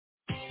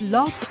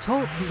Blog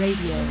Talk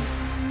Radio.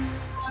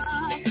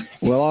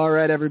 Well, all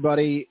right,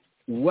 everybody.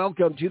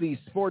 Welcome to the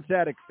Sports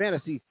Addict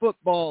Fantasy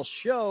Football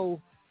Show,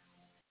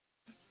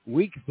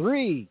 Week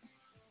 3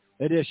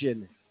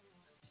 edition.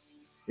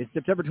 It's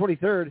September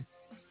 23rd,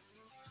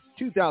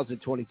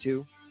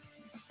 2022,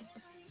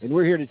 and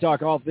we're here to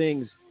talk all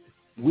things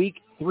Week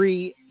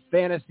 3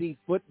 fantasy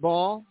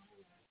football.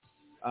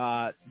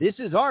 This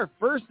is our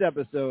first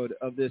episode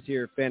of this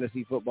here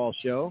fantasy football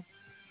show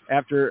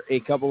after a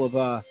couple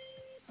of,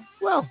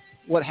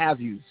 what have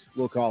yous,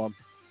 we'll call them.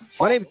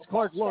 My name is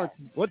Clark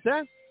Lorensen. What's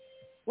that?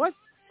 What?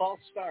 False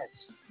starts.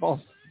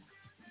 False.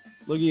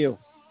 Look at you.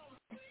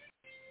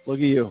 Look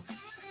at you.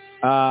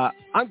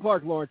 I'm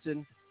Clark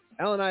Lorensen.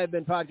 Al and I have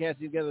been podcasting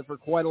together for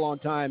quite a long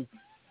time.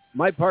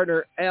 My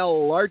partner,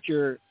 Al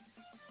Larcher,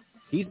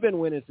 he's been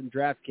winning some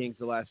DraftKings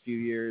the last few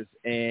years,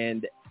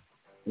 and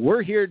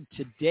we're here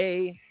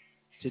today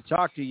to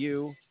talk to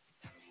you.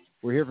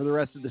 We're here for the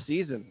rest of the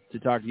season to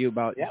talk to you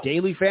about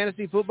daily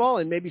fantasy football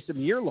and maybe some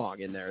year-long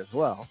in there as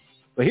well.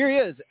 But here he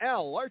is,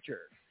 Al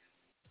Larcher.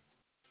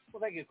 Well,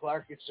 thank you,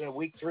 Clark. It's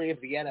week 3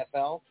 of the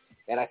NFL,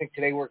 and I think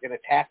today we're going to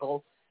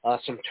tackle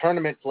some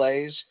tournament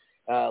plays,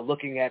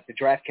 looking at the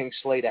DraftKings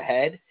slate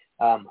ahead.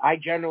 I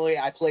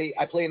play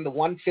in the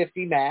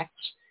 150 max,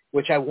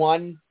 which I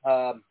won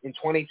in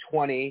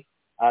 2020.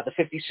 The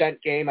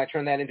 50-cent game, I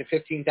turned that into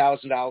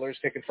 $15,000,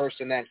 taking first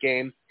in that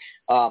game.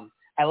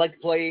 I like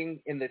playing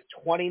in the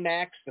 20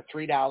 max, the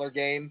 $3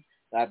 game.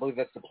 I believe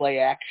that's the play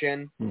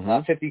action.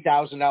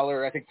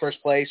 $50,000, I think,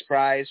 first place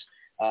prize.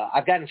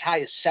 I've gotten as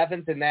high as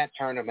 7th in that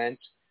tournament.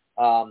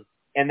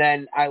 And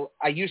then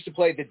I used to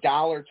play the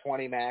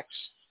 $20 max.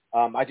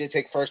 I did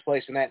take first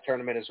place in that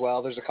tournament as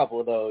well. There's a couple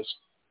of those.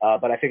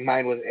 But I think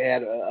mine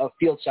had a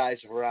field size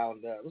of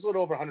around, it was a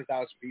little over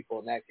 100,000 people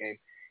in that game.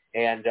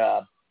 And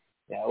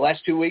the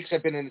last 2 weeks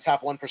I've been in the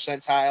top 1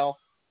 percentile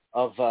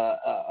of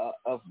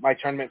my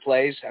tournament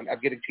plays. I'm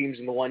getting teams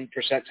in the 1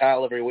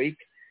 percentile every week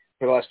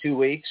for the last 2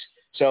 weeks.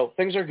 So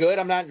things are good.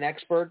 I'm not an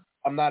expert.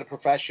 I'm not a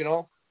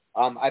professional.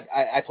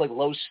 I play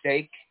low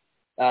stake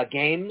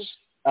games,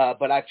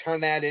 but I've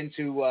turned that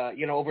into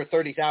over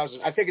 $30,000.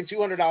 I've taken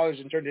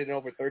 $200 and turned it into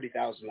over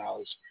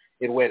 $30,000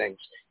 in winnings.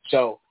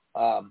 So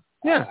I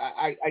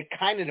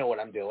kind of know what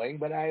I'm doing,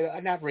 but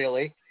I not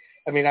really.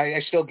 I mean, I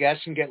still guess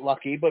and get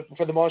lucky, but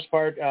for the most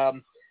part,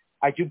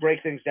 I do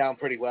break things down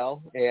pretty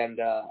well. And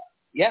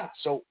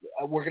so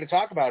we're going to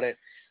talk about it.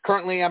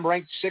 Currently, I'm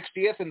ranked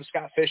 60th in the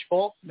Scott Fish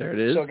Bowl. There it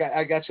is. So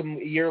I got some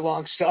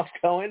year-long stuff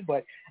going,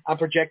 but I'm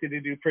projected to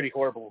do pretty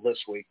horrible this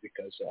week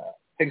because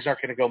things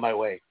aren't going to go my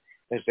way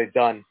as they've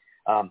done.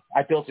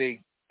 I built a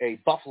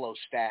Buffalo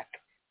stack,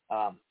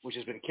 which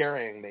has been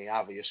carrying me,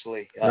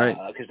 obviously,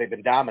 because they've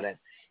been dominant.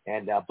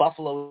 And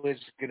Buffalo is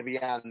going to be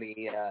on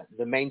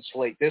the main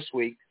slate this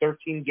week,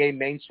 13-game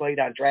main slate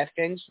on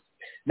DraftKings.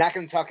 Not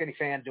going to talk any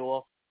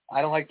FanDuel.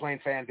 I don't like playing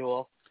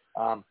FanDuel.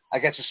 I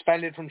got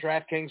suspended from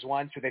DraftKings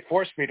once, so they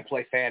forced me to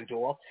play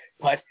FanDuel.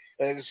 But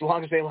as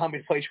long as they allow me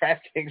to play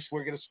DraftKings,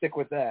 we're going to stick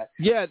with that.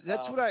 Yeah,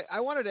 that's what I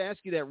wanted to ask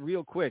you that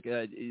real quick.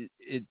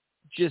 It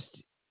just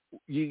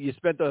you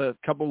spent a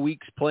couple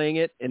weeks playing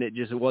it, and it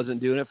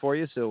wasn't doing it for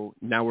you. So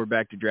now we're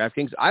back to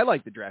DraftKings. I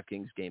like the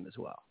DraftKings game as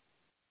well.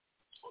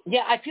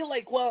 Yeah, I feel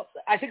like,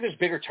 I think there's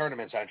bigger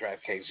tournaments on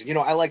DraftKings.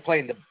 I like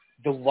playing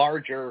the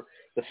larger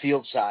the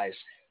field size,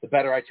 the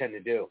better I tend to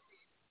do.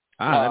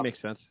 That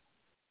makes sense.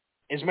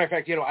 As a matter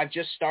of fact, I've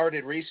just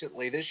started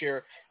recently. This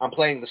year, I'm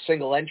playing the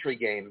single entry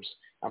games.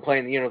 I'm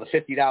playing, the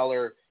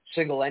 $50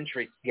 single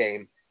entry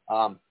game.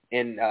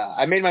 And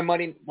I made my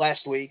money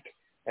last week.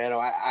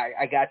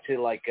 I got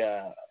to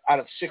out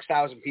of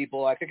 6,000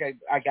 people, I think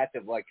I got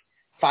to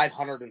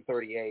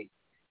 538.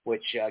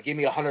 Which gave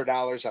me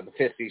 $100 on the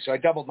 50. So I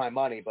doubled my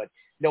money, but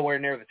nowhere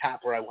near the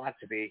top where I want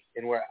to be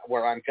and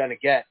where I'm going to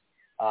get.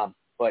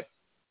 But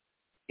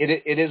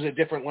it is a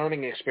different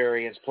learning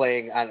experience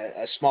playing on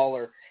a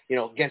smaller,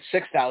 against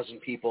 6,000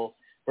 people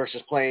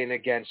versus playing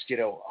against,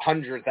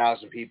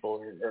 100,000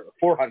 people or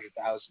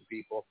 400,000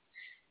 people.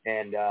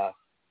 And,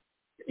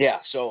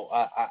 so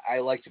I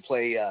like to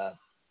play,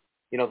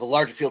 the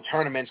larger field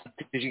tournaments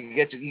because you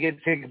get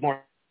to take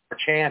more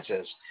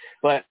chances.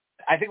 But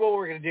I think what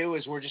we're going to do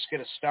is we're just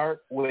going to start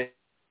with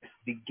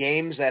the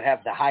games that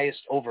have the highest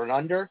over and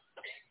under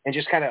and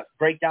just kind of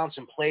break down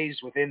some plays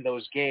within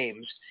those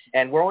games.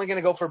 And we're only going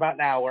to go for about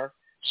an hour.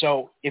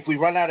 So if we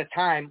run out of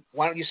time,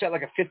 why don't you set a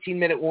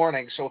 15-minute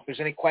warning? So if there's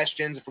any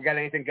questions, if we got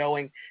anything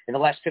going in the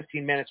last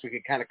 15 minutes, we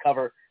could kind of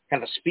cover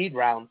kind of a speed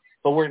round.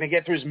 But we're going to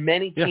get through as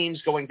many teams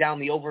going down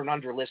the over and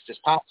under list as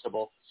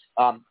possible.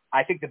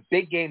 I think the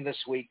big game this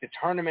week, the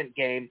tournament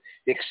game,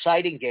 the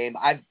exciting game,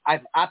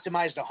 I've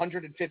optimized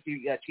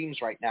 150 teams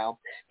right now.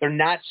 They're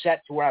not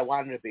set to where I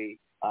want them to be.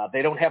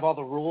 They don't have all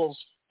the rules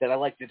that I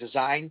like to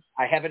design.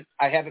 I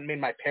haven't made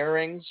my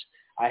pairings.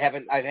 I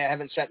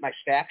haven't set my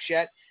stacks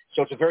yet.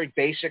 So it's a very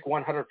basic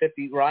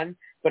 150 run,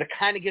 but it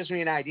kind of gives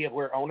me an idea of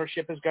where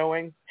ownership is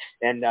going.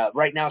 And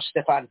right now,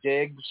 Stephon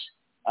Diggs,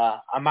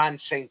 Amon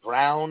St.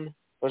 Brown,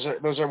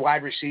 those are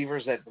wide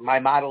receivers that my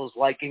model is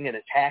liking and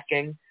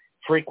attacking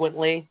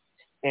frequently.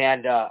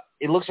 And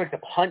it looks like the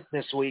punt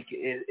this week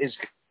is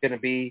going to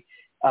be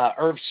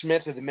Irv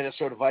Smith of the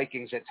Minnesota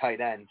Vikings at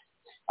tight end.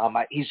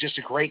 He's just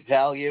a great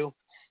value.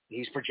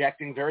 He's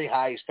projecting very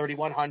high. He's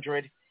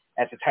 3,100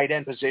 at the tight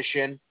end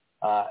position.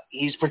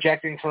 He's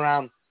projecting for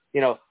around,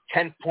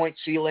 10-point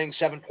ceiling,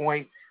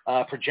 7-point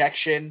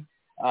projection,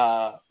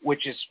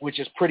 which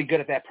is pretty good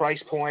at that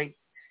price point.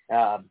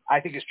 I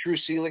think his true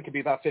ceiling could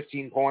be about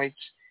 15 points.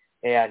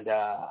 And,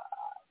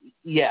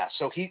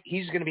 so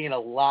he's going to be in a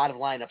lot of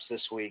lineups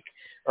this week.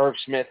 Irv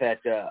Smith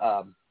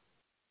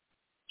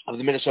of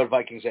the Minnesota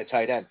Vikings at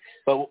tight end.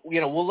 But,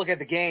 we'll look at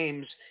the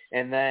games,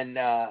 and then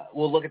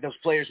we'll look at those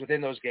players within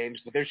those games.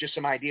 But there's just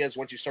some ideas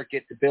once you start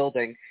getting to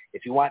building.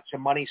 If you want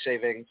some money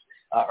savings,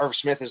 Irv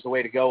Smith is the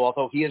way to go,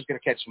 although he is going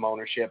to catch some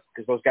ownership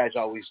because those guys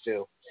always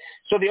do.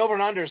 So the over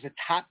and under is the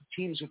top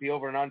teams with the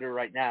over and under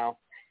right now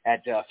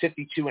at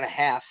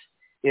 52.5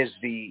 is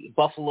the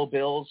Buffalo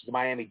Bills, the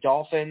Miami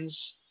Dolphins,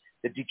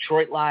 the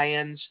Detroit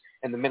Lions,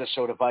 and the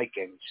Minnesota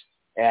Vikings.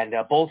 And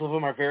both of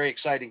them are very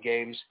exciting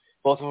games.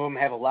 Both of them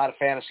have a lot of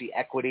fantasy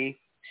equity.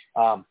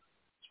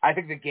 I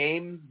think the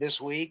game this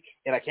week,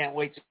 and I can't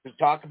wait to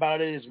talk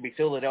about it, is going to be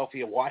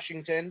Philadelphia,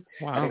 Washington.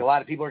 Wow. I think a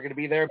lot of people are going to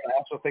be there, but I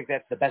also think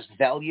that's the best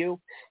value.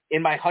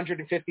 In my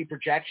 150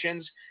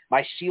 projections,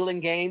 my ceiling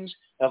games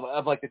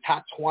of like the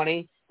top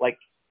 20, like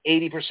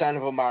 80%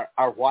 of them are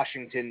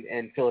Washington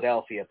and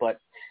Philadelphia. But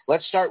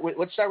let's start with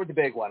the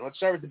big one. Let's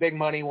start with the big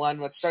money one.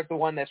 Let's start the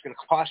one that's going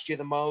to cost you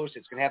the most.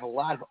 It's going to have a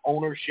lot of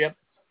ownership.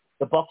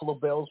 The Buffalo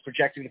Bills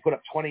projecting to put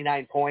up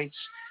 29 points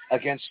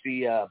against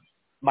the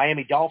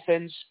Miami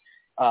Dolphins.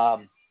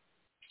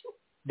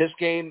 This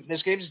game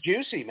is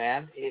juicy,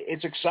 man.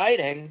 It's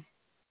exciting.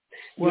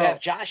 You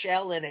have Josh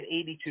Allen at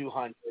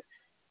 8,200.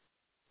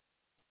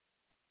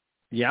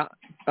 Yeah.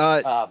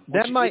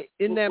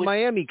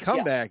 Miami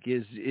comeback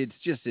it's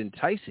just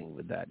enticing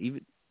with that,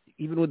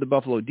 even with the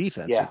Buffalo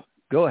defense. Yeah.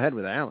 Go ahead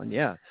with Allen.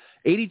 Yeah.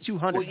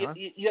 8,200. Well,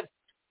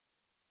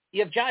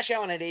 you have Josh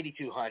Allen at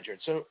 8,200.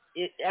 So,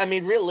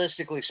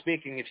 realistically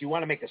speaking, if you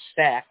want to make a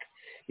stack,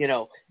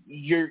 you're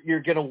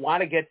going to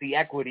want to get the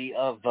equity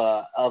of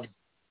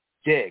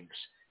Diggs.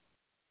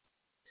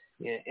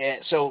 Yeah,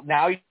 and so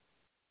now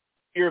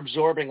you're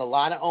absorbing a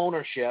lot of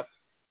ownership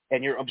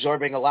and you're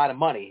absorbing a lot of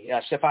money.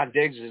 Stephon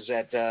Diggs is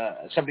at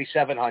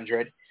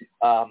 7,700.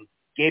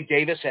 Gabe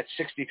Davis at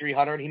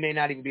 6,300. He may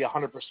not even be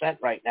 100%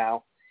 right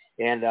now.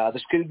 And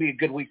this could be a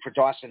good week for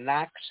Dawson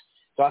Knox.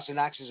 Dawson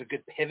Knox is a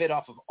good pivot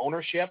off of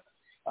ownership.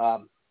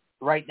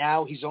 Right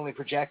now, he's only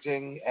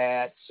projecting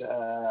at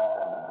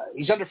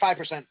he's under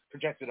 5%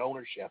 projected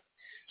ownership.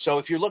 So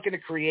if you're looking to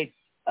create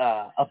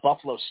a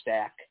Buffalo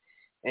stack,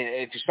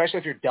 and especially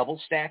if you're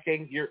double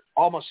stacking, you're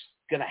almost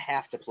going to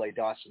have to play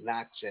Dawson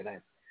Knox in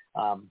it.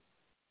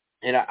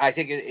 And I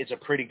think it's a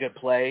pretty good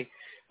play.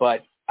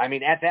 But,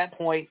 at that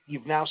point,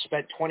 you've now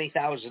spent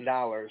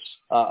 $20,000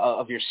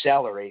 of your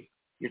salary.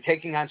 You're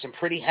taking on some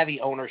pretty heavy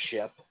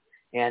ownership.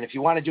 And if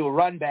you want to do a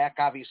run back,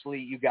 obviously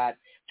you got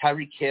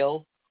Tyreek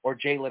Hill or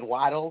Jalen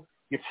Waddle.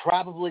 You're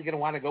probably going to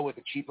want to go with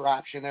the cheaper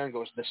option there and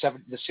go to the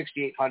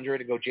 6,800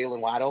 and go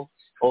Jalen Waddle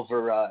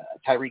over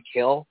Tyreek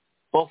Hill.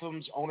 Both of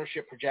them's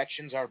ownership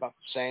projections are about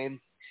the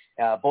same.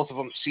 Both of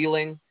them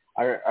ceiling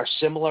are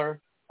similar.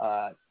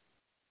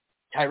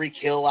 Tyreek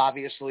Hill,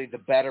 obviously, the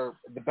better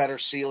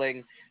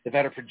ceiling, the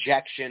better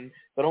projection,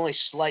 but only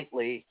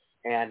slightly.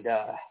 And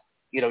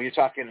you're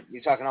talking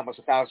almost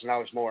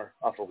 $1,000 more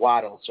off of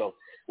Waddle. So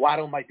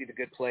Waddle might be the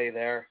good play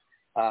there.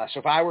 So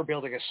if I were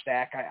building a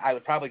stack, I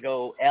would probably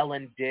go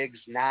Allen, Diggs,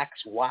 Knox,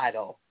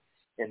 Waddle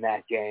in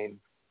that game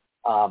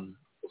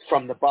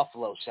from the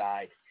Buffalo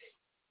side.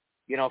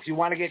 If you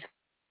want to get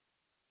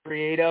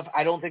creative,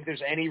 I don't think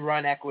there's any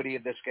run equity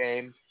in this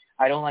game.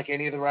 I don't like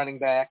any of the running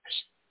backs.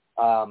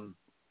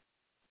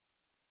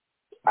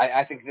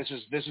 I think this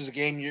is a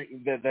game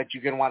that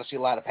you're going to want to see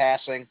a lot of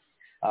passing.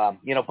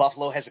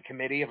 Buffalo has a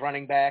committee of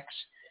running backs.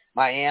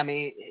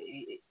 Miami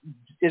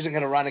isn't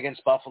going to run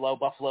against Buffalo.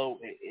 Buffalo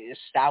is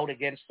stout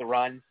against the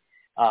run.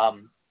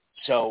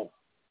 So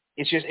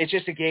it's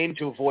just a game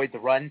to avoid the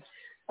run.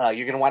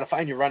 You're going to want to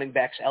find your running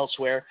backs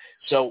elsewhere.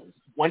 So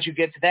once you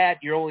get to that,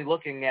 you're only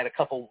looking at a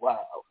couple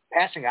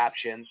passing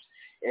options,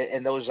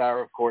 and those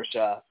are, of course,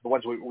 the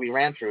ones we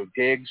ran through: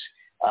 Diggs,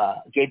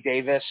 Gabe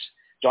Davis,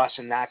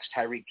 Dawson Knox,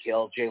 Tyreek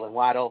Hill, Jalen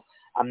Waddle.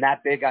 I'm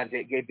not big on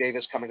Gabe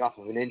Davis coming off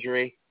of an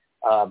injury,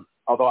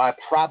 although I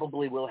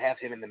probably will have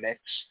him in the mix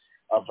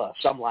of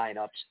some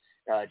lineups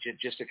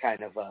just to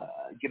kind of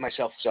give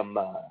myself some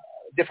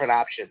different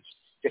options,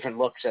 different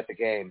looks at the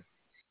game.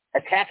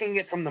 Attacking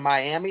it from the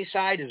Miami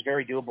side is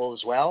very doable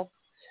as well.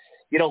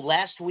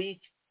 Last week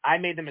I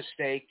made the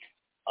mistake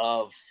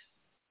of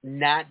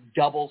not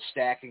double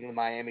stacking the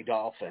Miami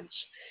Dolphins.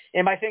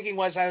 And my thinking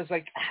was, I was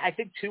like, I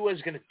think Tua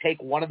is going to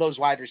take one of those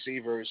wide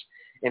receivers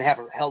and have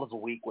a hell of a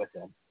week with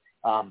him.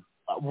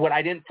 What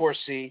I didn't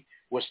foresee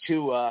was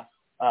Tua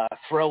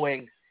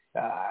throwing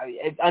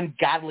an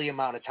ungodly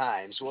amount of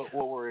times. What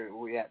were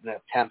we at in the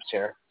attempts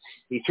here?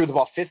 He threw the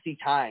ball 50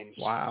 times.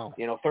 Wow.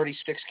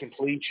 36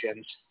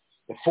 completions.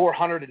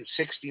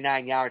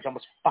 469 yards,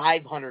 almost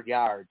 500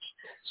 yards.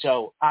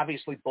 So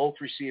obviously both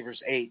receivers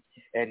ate,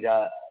 and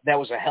that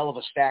was a hell of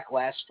a stack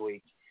last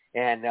week.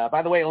 And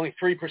by the way, only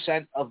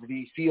 3% of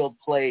the field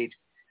played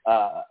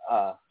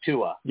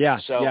Tua. Yeah,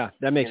 so, yeah,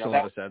 that makes a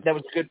lot of sense. That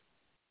was good.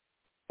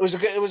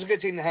 It was a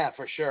good team to have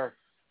for sure.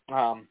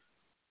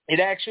 It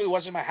actually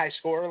wasn't my high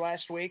scorer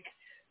last week,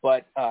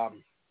 but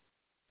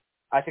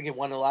I think it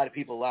won a lot of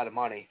people a lot of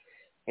money,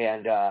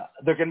 and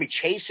they're going to be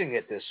chasing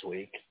it this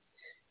week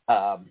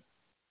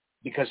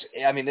because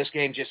I mean this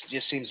game just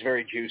seems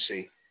very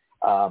juicy.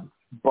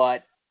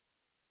 But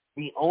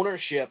the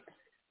ownership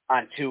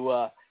on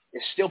Tua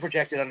is still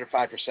projected under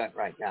 5%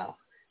 right now.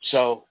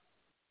 So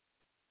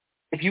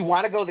if you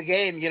want to go the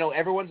game, you know,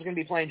 everyone's going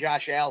to be playing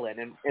Josh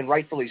Allen, and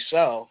rightfully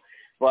so,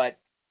 but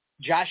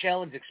Josh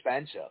Allen's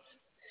expensive.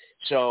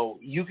 So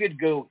you could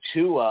go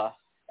Tua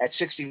at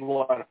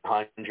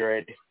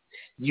 6,100.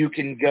 You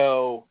can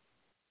go,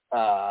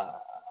 Tyreek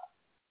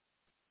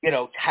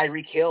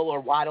Hill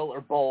or Waddle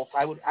or both.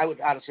 I would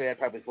honestly, I'd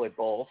probably play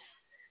both.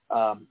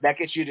 That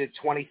gets you to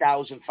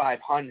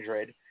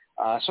 20,500.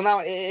 So now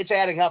it's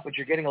adding up, but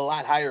you're getting a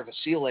lot higher of a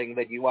ceiling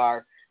than you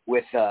are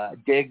with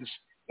Diggs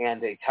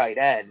and a tight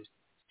end.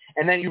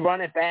 And then you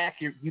run it back.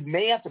 You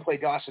may have to play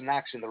Dawson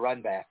Knox in the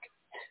run back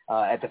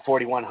at the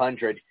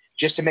 4,100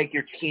 just to make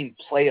your team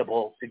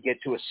playable to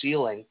get to a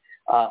ceiling.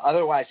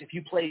 Otherwise, if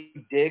you play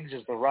Diggs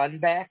as the run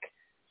back,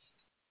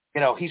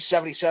 you know, he's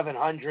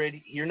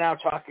 7,700. You're now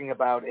talking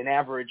about an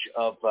average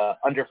of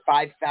under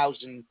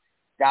 $5,000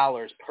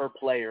 per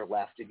player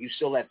left. And you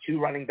still have two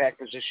running back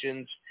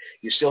positions.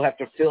 You still have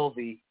to fill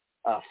the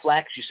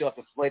flex. You still have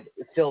to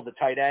fill the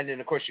tight end. And,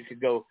 of course, you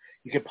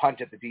could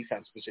punt at the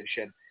defense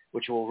position,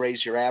 which will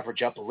raise your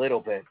average up a little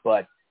bit.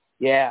 But,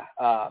 yeah,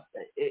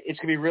 it's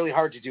going to be really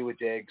hard to do with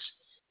Diggs,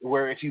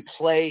 where if you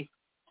play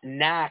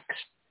Knox,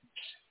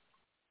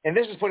 and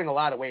this is putting a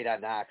lot of weight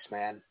on Knox,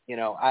 man. You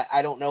know,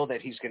 I don't know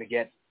that he's going to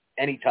get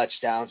any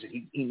touchdowns.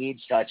 He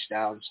needs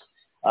touchdowns.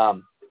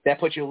 That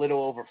puts you a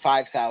little over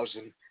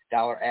 $5,000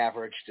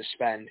 average to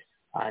spend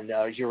on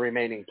your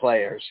remaining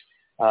players,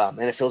 and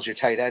it fills your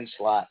tight end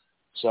slot.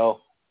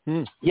 So,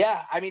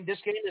 yeah, I mean,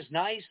 this game is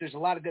nice. There's a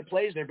lot of good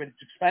plays there, but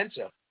it's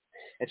expensive.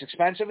 It's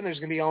expensive, and there's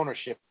going to be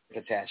ownership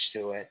attached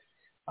to it,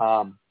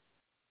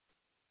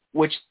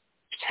 which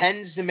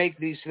tends to make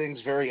these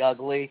things very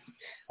ugly.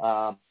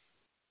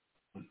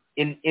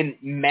 In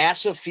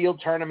massive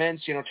field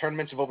tournaments, you know,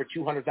 tournaments of over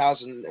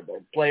 200,000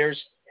 players,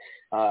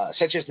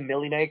 such as the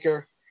Millie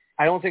Maker,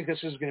 I don't think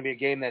this is going to be a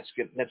game that's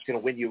going to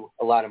win you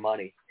a lot of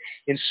money.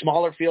 In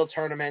smaller field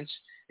tournaments,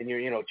 and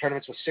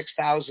tournaments with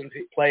 6,000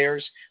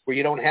 players, where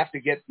you don't have to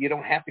get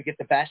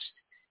the best,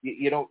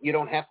 you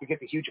don't have to get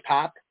the huge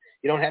pop,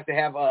 you don't have to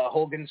have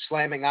Hogan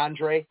slamming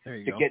Andre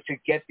to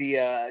get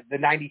the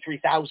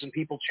 93,000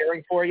 people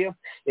cheering for you,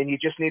 and you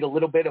just need a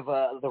little bit of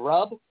the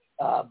rub.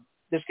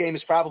 This game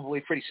is probably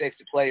pretty safe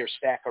to play or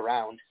stack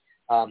around.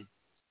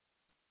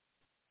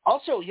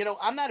 Also, you know,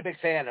 I'm not a big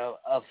fan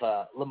of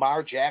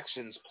Lamar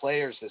Jackson's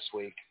players this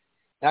week.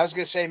 And I was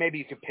going to say maybe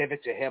you could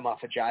pivot to him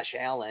off of Josh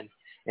Allen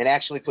and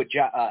actually put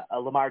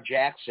Lamar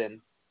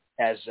Jackson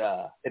as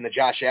in the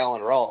Josh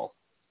Allen role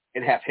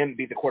and have him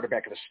be the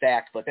quarterback of the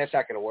stack. But that's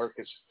not going to work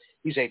because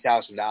he's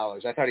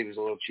 $8,000. I thought he was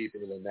a little cheaper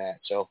than that.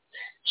 So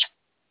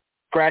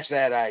scratch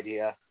that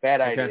idea.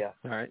 Bad idea.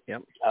 All right.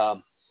 Yep.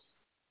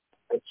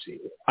 Let's see.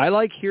 I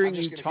like hearing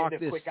you talk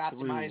this quick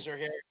optimizer through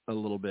here. A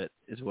little bit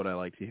is what I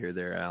like to hear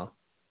there, Al.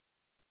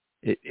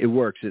 It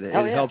works. It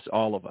helps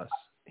all of us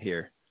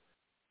here.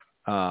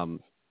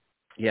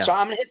 Yeah. So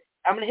I'm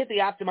gonna hit the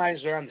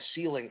optimizer on the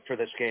ceiling for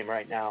this game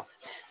right now,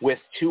 with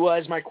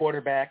Tua as my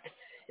quarterback,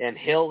 and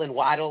Hill and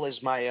Waddle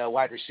as my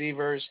wide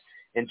receivers,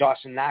 and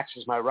Dawson Knox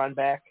as my run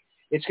back.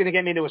 It's going to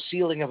get me to a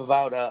ceiling of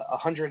about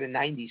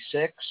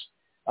 196,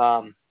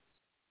 and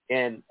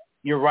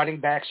your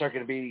running backs are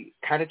going to be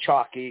kind of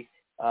chalky.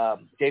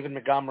 David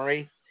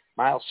Montgomery,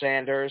 Miles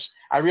Sanders.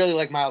 I really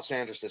like Miles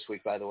Sanders this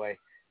week, by the way.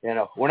 You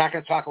know, we're not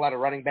going to talk a lot of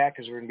running back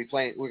because we're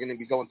going to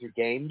be going through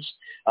games.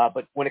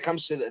 But when it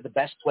comes to the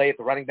best play at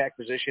the running back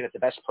position at the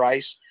best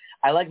price,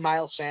 I like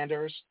Miles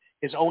Sanders.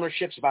 His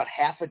ownership's about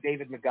half of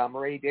David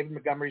Montgomery. David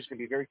Montgomery is going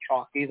to be very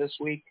chalky this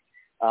week.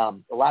 A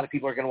lot of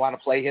people are going to want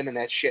to play him in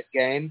that shit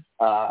game.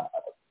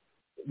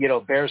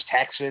 Bears,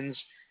 Texans.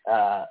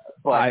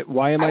 But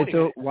why am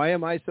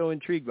I so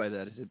intrigued by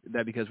that? Is it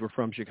that because we're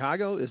from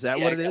Chicago? Is that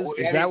what it is?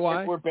 Is that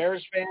why? We're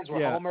Bears fans.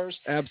 We're homers.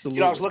 Absolutely.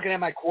 You know, I was looking at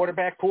my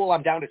quarterback pool.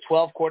 I'm down to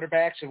 12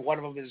 quarterbacks, and one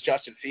of them is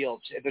Justin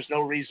Fields. And there's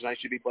no reason I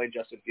should be playing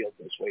Justin Fields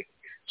this week.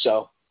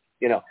 So,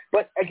 you know.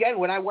 But again,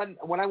 when I won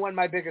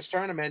my biggest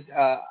tournament,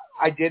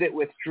 I did it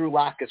with Drew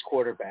Lock as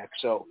quarterback.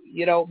 So,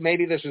 you know,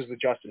 maybe this is the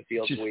Justin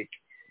Fields week.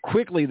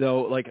 Quickly,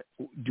 though,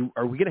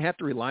 are we going to have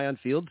to rely on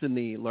Fields in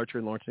the Larcher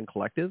and Lorensen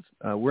collective?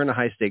 We're in a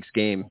high-stakes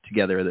game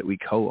together that we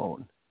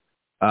co-own.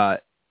 Are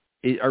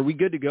we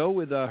good to go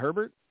with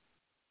Herbert?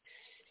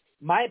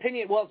 My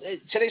opinion, well,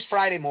 today's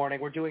Friday morning.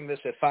 We're doing this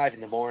at 5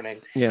 in the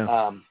morning.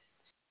 Yeah.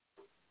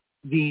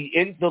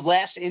 The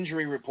last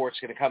injury report's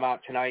going to come out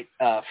tonight,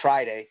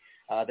 Friday,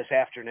 this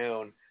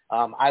afternoon.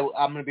 I'm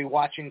going to be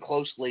watching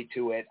closely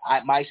to it.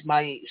 My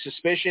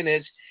suspicion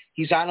is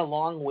he's on a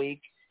long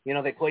week. You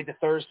know, they played the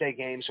Thursday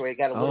game, so he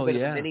got a little bit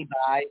of a mini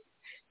bye.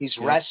 He's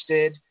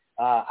rested.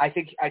 I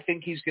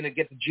think he's going to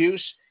get the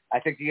juice. I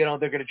think, you know,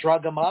 they're going to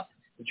drug him up,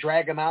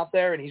 drag him out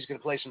there, and he's going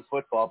to play some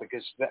football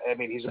because, I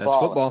mean, he's a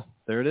baller. Football.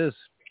 There it is.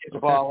 He's a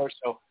baller.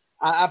 So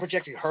I'm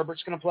projecting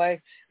Herbert's going to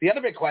play. The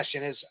other big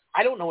question is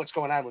I don't know what's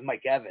going on with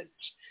Mike Evans.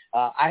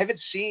 I haven't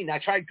seen – I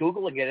tried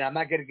Googling it, and I'm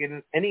not going to get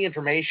any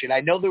information. I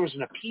know there was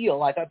an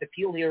appeal. I thought the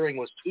appeal hearing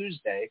was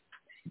Tuesday,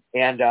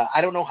 and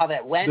I don't know how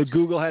that went. The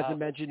Google hasn't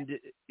mentioned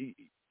 –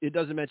 it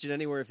doesn't mention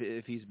anywhere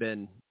if he's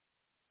been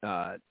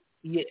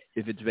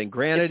if it's been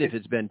granted, if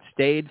it's been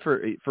stayed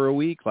for a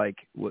week.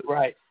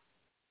 Right.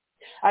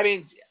 I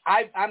mean,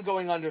 I'm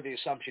going under the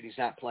assumption he's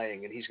not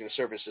playing, and he's going to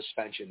serve a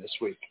suspension this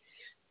week.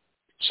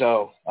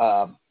 So,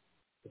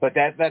 but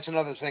that's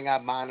another thing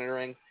I'm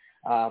monitoring.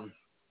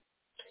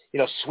 You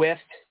know, Swift,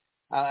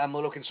 I'm a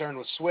little concerned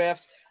with Swift.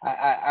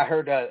 I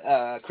heard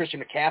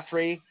Christian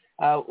McCaffrey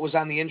was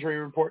on the injury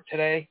report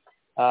today.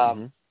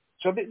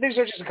 So these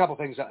are just a couple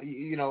things,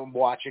 you know, I'm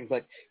watching.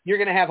 But you're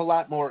going to have a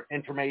lot more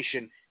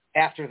information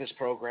after this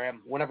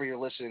program, whenever you're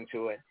listening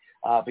to it,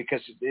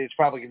 because it's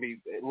probably going to be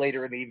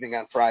later in the evening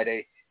on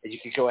Friday. And you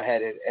can go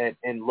ahead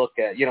and look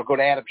at, you know, go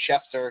to Adam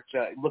Schefter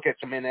to look at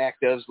some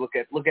inactives, look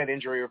at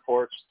injury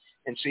reports,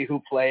 and see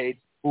who played,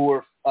 who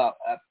were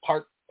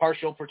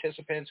partial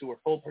participants, who were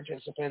full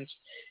participants,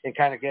 and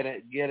kind of get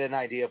an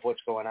idea of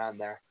what's going on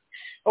there.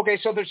 Okay,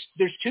 so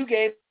there's two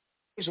games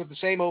with the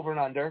same over and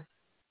under.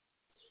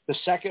 The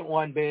second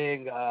one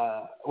being,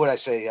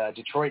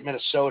 Detroit,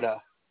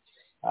 Minnesota,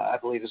 I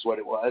believe is what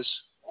it was.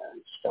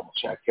 Just double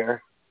check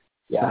here.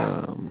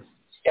 Yeah,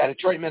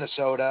 Detroit,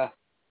 Minnesota.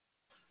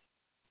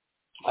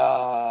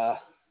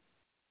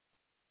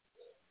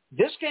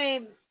 This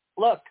game,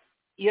 look,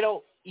 you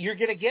know, you're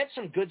going to get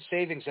some good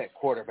savings at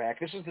quarterback.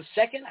 This is the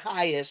second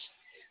highest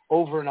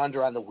over and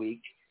under on the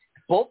week.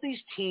 Both these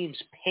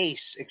teams pace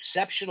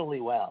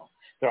exceptionally well.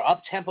 They're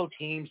up-tempo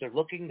teams. They're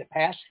looking to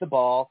pass the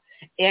ball,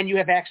 and you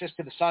have access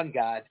to the sun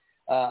god,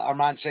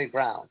 Armand St.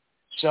 Brown.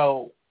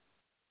 So,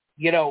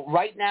 you know,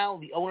 right now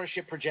the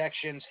ownership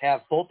projections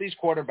have both these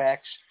quarterbacks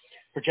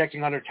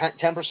projecting under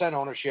 10%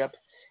 ownership.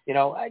 You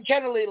know,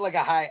 generally like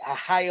a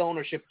high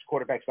ownership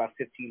quarterback's about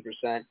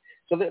 15%.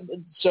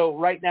 So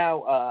right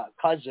now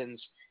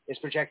Cousins is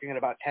projecting at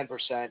about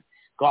 10%.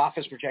 Goff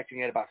is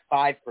projecting at about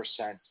 5%.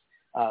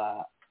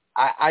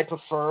 I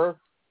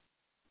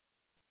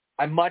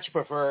much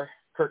prefer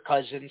Kirk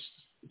Cousins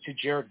to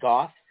Jared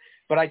Goff,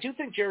 but I do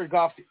think Jared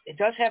Goff, it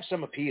does have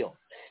some appeal.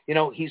 You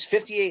know, he's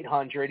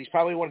 5,800. He's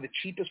probably one of the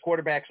cheapest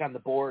quarterbacks on the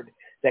board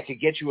that could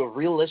get you a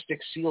realistic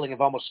ceiling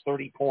of almost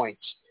 30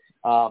 points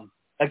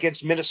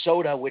against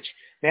Minnesota, which,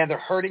 man, they're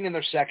hurting in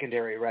their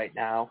secondary right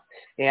now.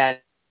 And,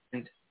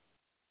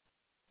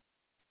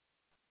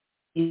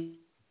 you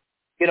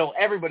know,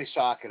 everybody's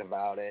talking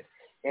about it.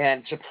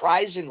 And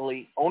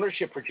surprisingly,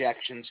 ownership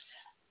projections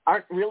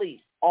aren't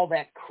really all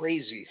that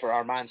crazy for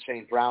Armand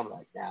St. Brown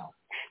right now.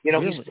 You know,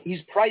 really?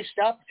 he's priced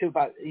up to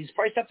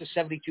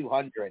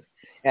 7,200,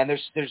 and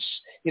there's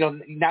you know,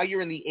 now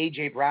you're in the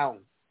A.J. Brown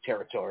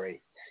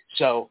territory.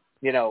 So,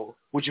 you know,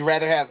 would you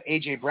rather have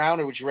A.J. Brown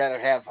or would you rather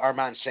have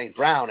Armand St.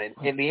 Brown?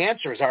 And the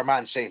answer is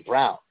Armand St.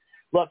 Brown.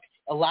 Look,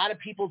 a lot of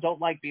people don't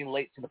like being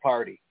late to the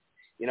party.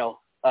 You know,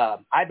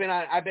 I've been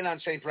on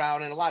St.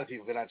 Brown, and a lot of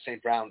people have been on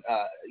St. Brown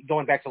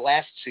going back to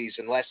last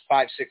season, last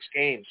 5-6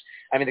 games.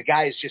 I mean, the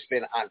guy has just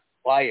been on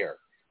fire.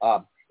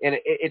 And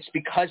it's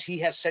because he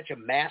has such a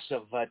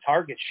massive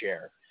target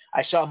share.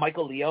 I saw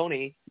Michael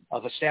Leone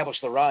of Establish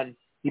the Run.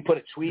 He put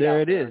a tweet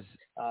out there. There it is.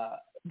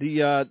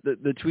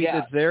 The tweet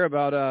that's there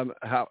about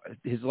how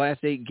his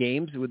last 8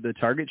 games with the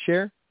target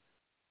share.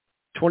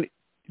 20.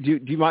 Do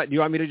you want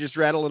me to just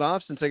rattle it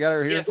off since I got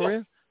her here for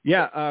you?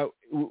 Yeah.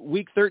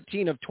 Week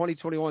 13 of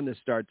 2021. This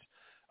starts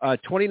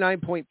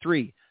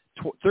 29.3,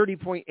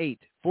 30.8,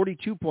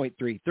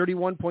 42.3,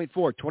 31.4,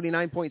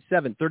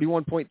 29.7,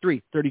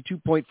 31.3,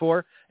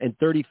 32.4, and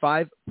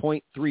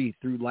 35.3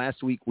 through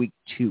last week, week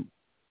 2.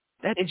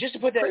 That's and just to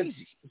put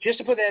crazy.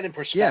 that in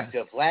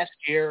perspective, last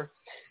year,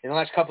 in the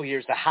last couple of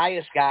years, the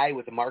highest guy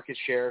with the market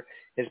share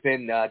has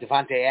been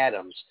Devontae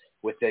Adams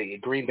with the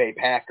Green Bay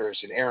Packers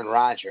and Aaron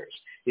Rodgers.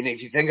 And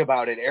if you think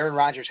about it, Aaron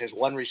Rodgers has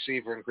one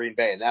receiver in Green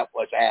Bay, and that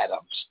was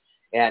Adams.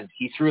 And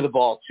he threw the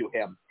ball to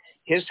him.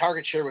 His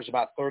target share was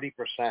about 30%.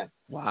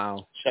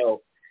 Wow.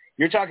 So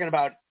you're talking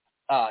about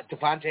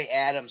Devontae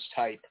Adams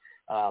type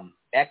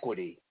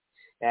equity.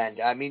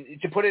 And, I mean,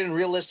 to put it in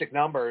realistic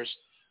numbers,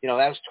 you know,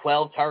 that was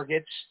 12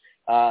 targets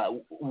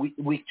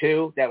week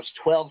 2. That was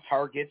 12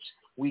 targets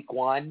week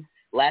 1.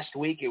 Last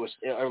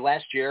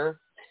year,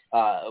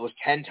 it was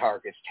 10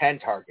 targets,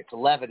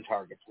 11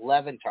 targets,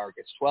 11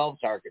 targets, 12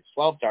 targets,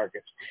 12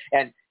 targets.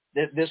 And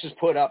this has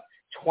put up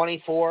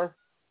 24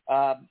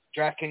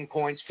 DraftKings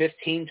points,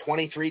 15,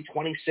 23,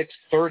 26,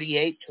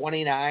 38,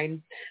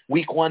 29.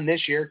 Week 1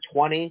 this year,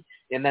 20.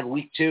 And then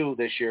week 2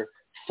 this year,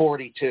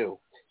 42.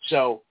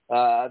 So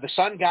the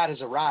sun god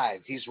has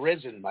arrived. He's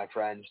risen, my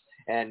friends.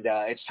 And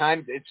it's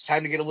time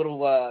to get a little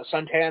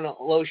suntan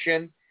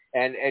lotion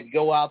and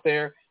go out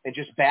there and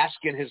just bask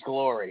in his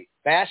glory.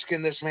 Bask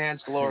in this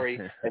man's glory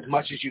as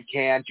much as you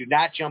can. Do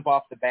not jump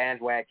off the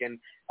bandwagon.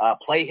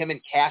 Play him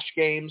in cash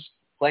games.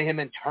 Play him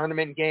in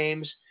tournament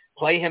games.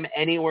 Play him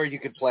anywhere you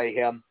could play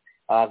him.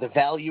 The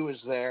value is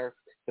there.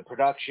 The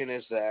production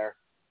is there.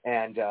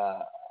 And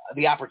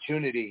the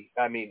opportunity,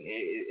 I mean,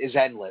 is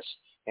endless.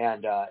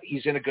 And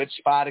he's in a good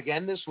spot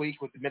again this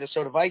week with the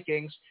Minnesota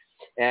Vikings.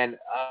 And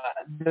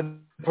the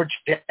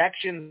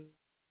projections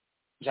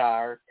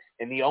are,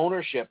 and the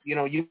ownership,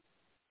 you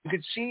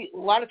could see a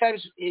lot of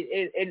times,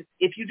 and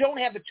if you don't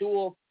have the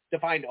tool to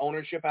find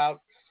ownership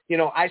out,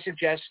 I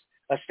suggest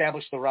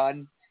Establish the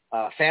Run,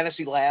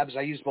 Fantasy Labs.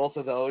 I use both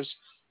of those.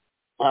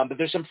 But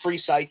there's some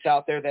free sites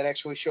out there that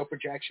actually show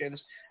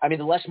projections. I mean,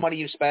 the less money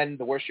you spend,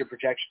 the worse your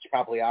projections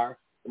probably are,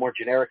 the more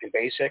generic and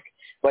basic.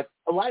 But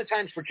a lot of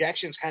times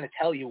projections kind of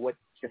tell you what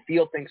the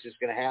field thinks is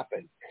going to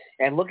happen.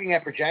 And looking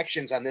at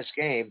projections on this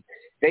game,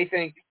 they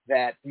think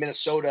that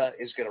Minnesota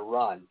is going to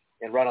run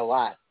a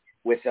lot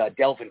with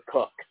Delvin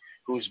Cook,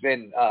 who's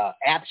been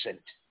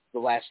absent the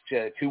last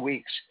 2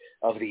 weeks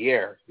of the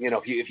year.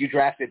 If you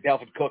drafted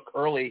Delvin Cook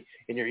early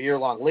in your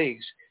year-long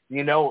leagues,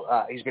 he's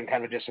been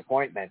kind of a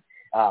disappointment.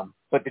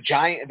 But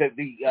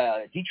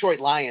the Detroit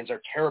Lions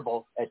are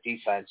terrible at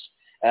defense,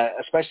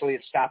 especially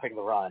at stopping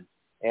the run.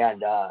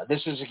 And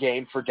this is a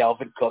game for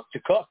Delvin Cook to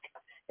cook.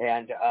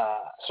 And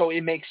so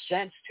it makes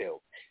sense to.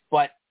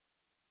 But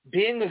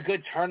being a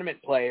good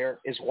tournament player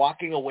is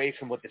walking away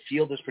from what the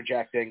field is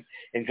projecting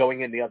and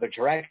going in the other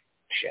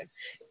direction.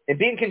 And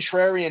being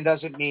contrarian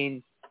doesn't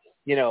mean,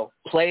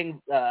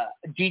 playing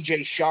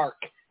DJ Shark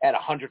at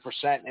 100%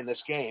 in this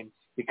game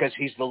because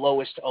he's the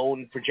lowest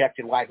owned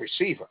projected wide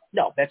receiver.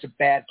 No, that's a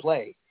bad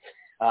play.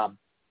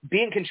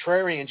 Being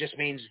contrarian just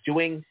means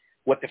doing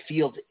what the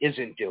field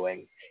isn't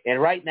doing.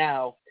 And right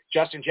now,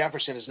 Justin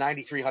Jefferson is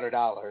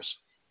 $9,300,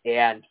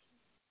 and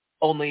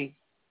only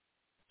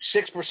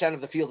 6%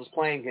 of the field is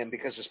playing him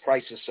because his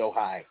price is so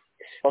high.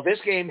 Well, this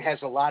game has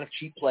a lot of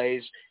cheap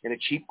plays and a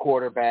cheap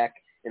quarterback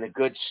and a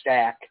good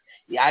stack.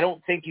 I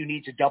don't think you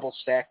need to double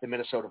stack the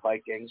Minnesota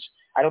Vikings.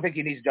 I don't think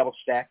you need to double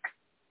stack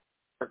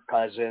Kirk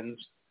Cousins.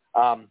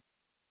 I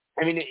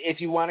mean, if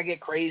you want to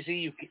get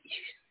crazy,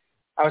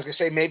 I was going to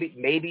say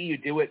maybe you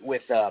do it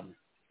with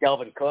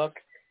Delvin Cook,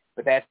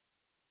 but that's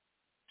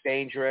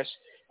dangerous.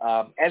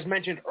 As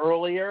mentioned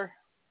earlier,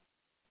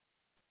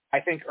 I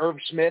think Irv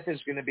Smith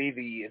is going to be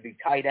the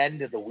tight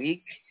end of the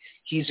week.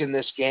 He's in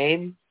this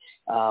game.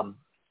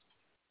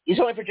 He's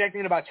only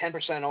projecting about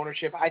 10%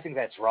 ownership. I think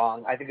that's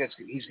wrong. I think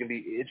it's going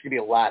to be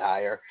a lot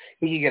higher.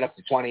 He can get up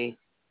to 20%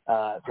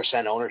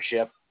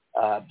 ownership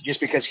just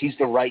because he's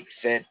the right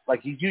fit.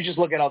 Like you just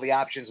look at all the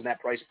options in that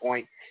price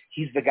point.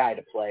 He's the guy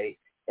to play,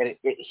 and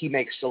he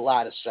makes a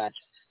lot of sense.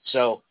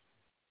 So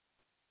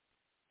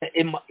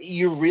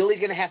you're really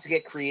going to have to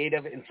get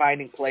creative in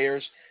finding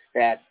players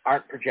that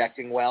aren't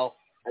projecting well.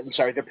 I'm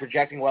sorry, they're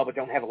projecting well but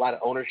don't have a lot of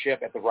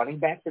ownership at the running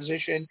back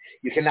position.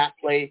 You cannot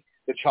play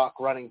the chalk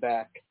running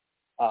back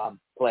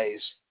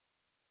plays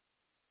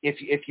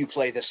if you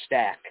play the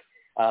stack.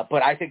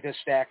 But I think the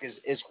stack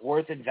is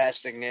worth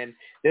investing in.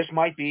 This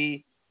might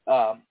be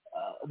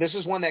this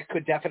is one that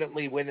could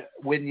definitely win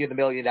you the $1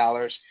 million.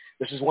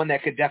 This is one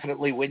that could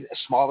definitely win a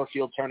smaller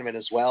field tournament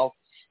as well.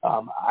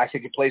 I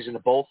think it plays into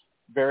both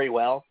very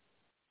well.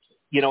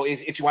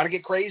 If you want to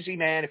get crazy,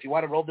 man, if you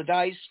want to roll the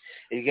dice,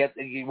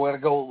 you want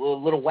to go a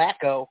little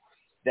wacko,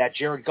 that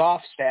Jared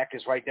Goff stack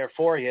is right there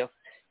for you.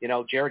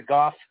 Jared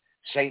Goff,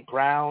 St.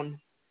 Brown.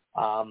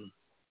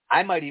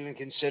 I might even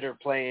consider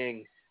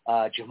playing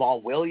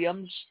Jamal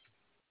Williams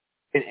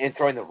and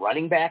throwing the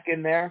running back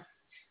in there.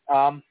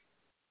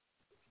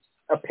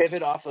 A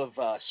pivot off of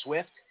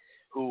Swift,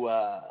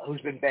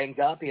 who's been banged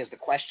up. He has the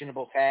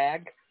questionable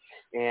tag.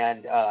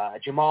 And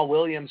Jamal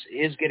Williams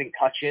is getting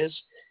touches.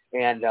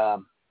 And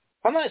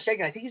if I'm not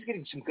mistaken, I think he's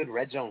getting some good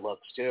red zone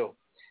looks too.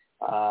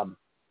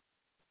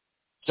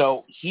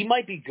 So he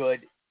might be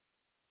good,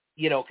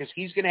 because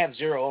he's going to have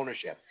zero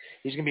ownership.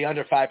 He's going to be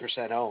under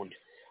 5% owned.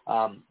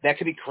 That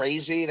could be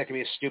crazy. That could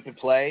be a stupid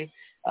play,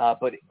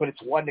 but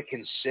it's one to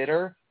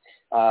consider.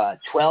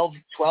 12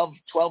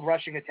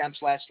 rushing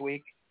attempts last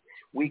week.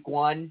 Week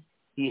 1,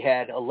 he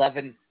had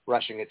 11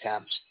 rushing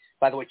attempts.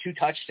 By the way, 2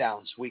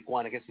 touchdowns week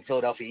 1 against the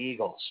Philadelphia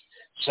Eagles.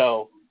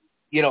 So,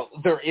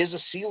 there is a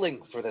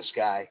ceiling for this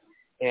guy,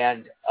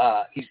 and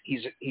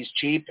he's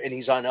cheap and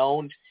he's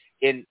unowned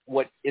in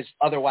what is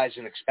otherwise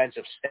an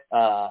expensive.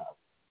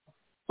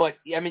 But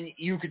I mean,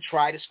 you could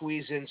try to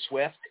squeeze in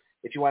Swift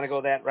if you want to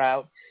go that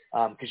route,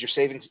 because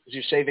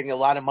you're saving a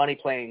lot of money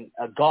playing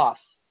Goff,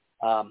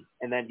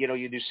 and then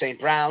you do St.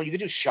 Brown. You could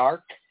do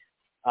Shark.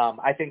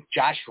 I think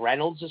Josh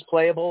Reynolds is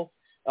playable.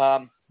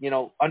 Under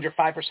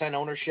 5%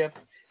 ownership.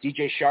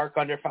 DJ Shark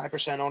under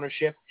 5%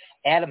 ownership.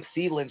 Adam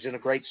Thielen's in a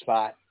great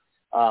spot.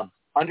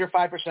 Under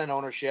 5%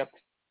 ownership.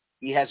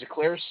 He has a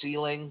clear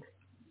ceiling,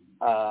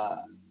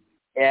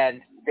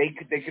 and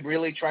they could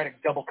really try to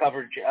double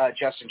cover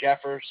Justin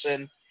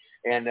Jefferson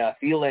and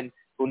Thielen,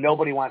 who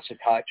nobody wants to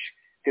touch.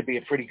 Could be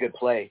a pretty good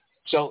play.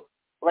 So,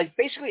 like,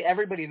 basically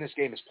everybody in this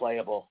game is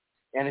playable,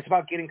 and it's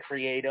about getting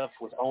creative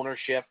with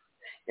ownership,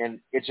 and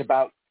it's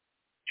about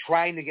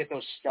trying to get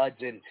those studs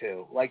in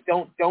too. Like,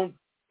 don't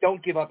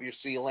give up your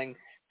ceiling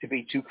to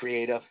be too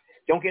creative.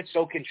 Don't get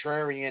so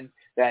contrarian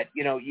that,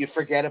 you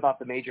forget about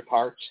the major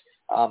parts.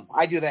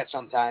 I do that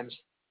sometimes.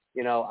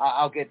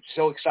 I'll get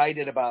so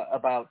excited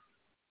about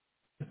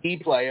B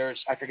players,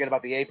 I forget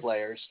about the A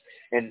players,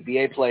 and the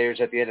A players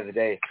at the end of the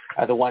day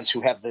are the ones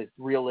who have the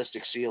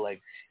realistic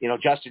ceiling.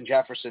 Justin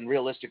Jefferson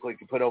realistically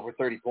could put over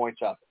 30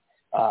 points up.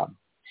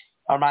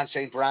 Armand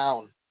St.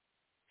 Brown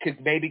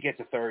could maybe get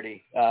to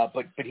 30,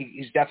 but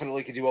he's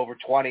definitely could do over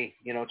 20,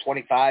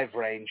 25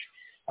 range.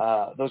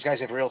 Those guys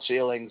have real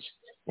ceilings,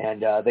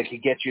 and they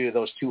could get you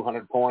those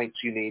 200 points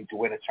you need to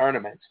win a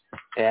tournament.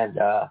 And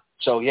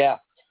so, yeah,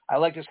 I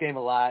like this game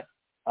a lot.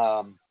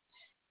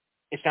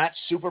 It's not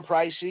super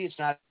pricey. It's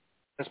not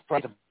as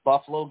pricey as a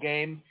Buffalo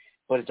game,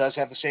 but it does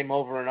have the same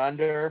over and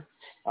under.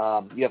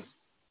 You have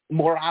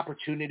more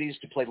opportunities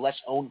to play less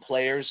owned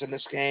players in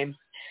this game.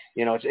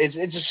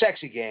 It's a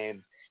sexy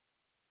game.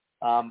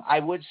 I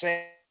would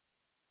say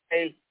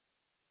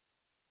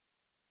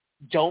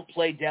don't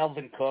play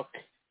Delvin Cook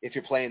if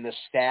you're playing this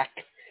stack.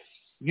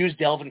 Use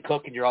Delvin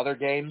Cook in your other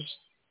games.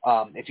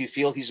 If you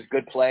feel he's a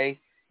good play,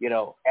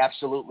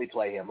 absolutely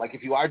play him. Like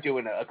if you are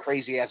doing a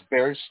crazy-ass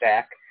Bears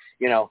stack,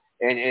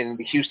 and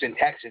the Houston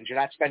Texans, you're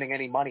not spending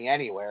any money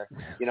anywhere.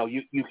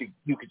 You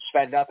could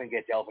spend up and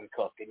get Delvin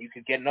Cook, and you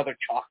could get another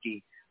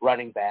chalky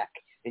running back,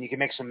 and you can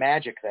make some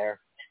magic there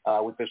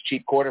with those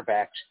cheap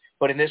quarterbacks.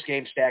 But in this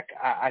game stack,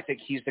 I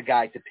think he's the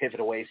guy to pivot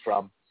away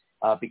from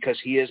because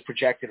he is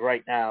projected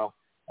right now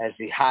as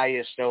the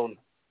highest owned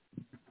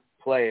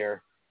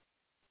player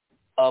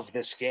of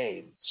this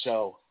game.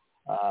 So,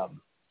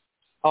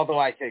 although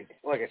I think,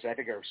 like I said, I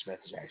think Irv Smith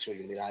is actually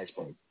going to be the highest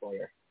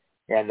player.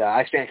 And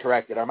I stand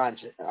corrected. Armand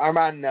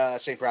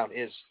St. Brown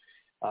is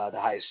the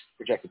highest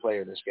projected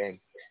player in this game.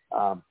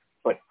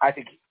 But I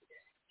think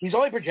he's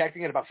only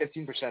projecting at about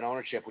 15%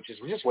 ownership, which is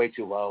just way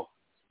too low.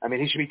 I mean,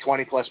 he should be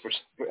 20+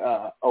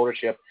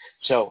 ownership.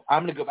 So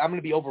I'm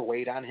gonna be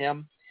overweight on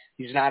him.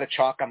 He's not a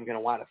chalk I'm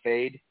gonna want to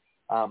fade.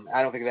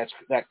 I don't think that's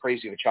that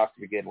crazy of a chalk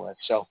to begin with.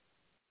 So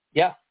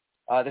yeah,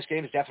 this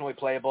game is definitely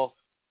playable.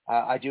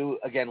 I do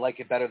again like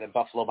it better than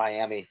Buffalo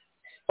Miami.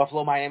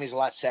 Buffalo Miami is a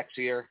lot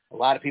sexier. A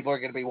lot of people are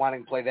going to be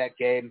wanting to play that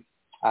game.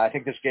 I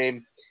think this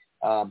game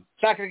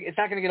it's not going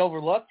to get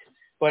overlooked,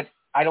 but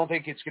I don't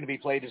think it's going to be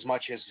played as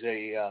much as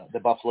the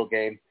Buffalo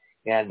game.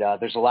 And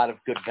there's a lot of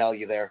good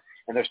value there,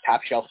 and there's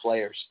top shelf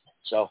players.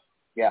 So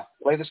yeah,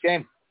 play this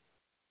game.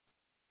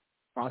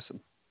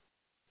 Awesome.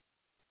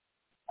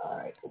 All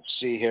right, let's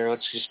see here.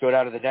 Let's just go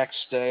down to the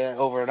next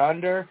over and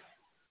under.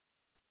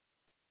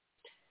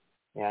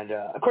 And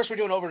of course, we're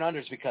doing over and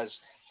unders because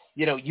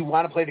you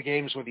want to play the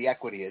games where the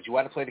equity is. You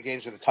want to play the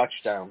games where the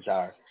touchdowns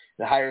are.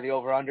 The higher the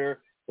over-under,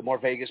 the more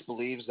Vegas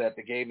believes that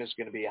the game is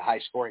going to be a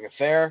high-scoring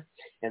affair,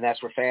 and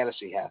that's where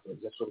fantasy happens.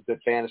 That's where the good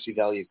fantasy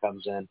value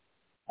comes in.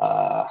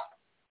 Why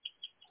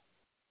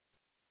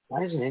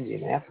isn't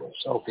Indianapolis?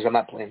 Oh, because I'm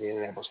not playing the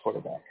Indianapolis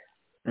quarterback.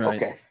 Right.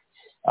 Okay.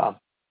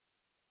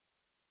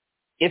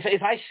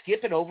 If I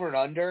skip an over and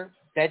under,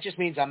 that just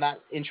means I'm not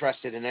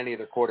interested in any of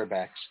their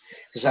quarterbacks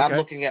because I'm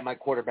looking at my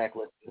quarterback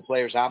list, the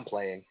players I'm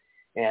playing.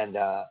 And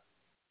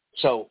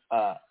so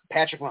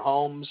Patrick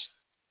Mahomes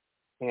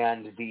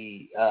and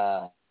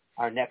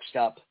our next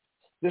up.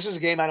 This is a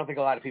game I don't think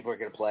a lot of people are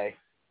going to play.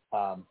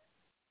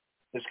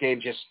 This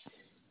game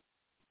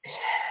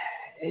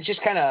it's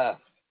just kind of,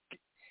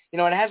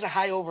 it has a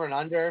high over and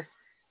under,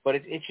 but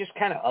it's just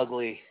kind of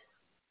ugly.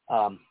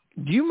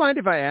 Do you mind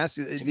if I ask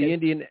the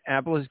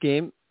Indianapolis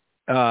game?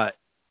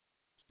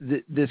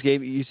 This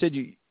game, you said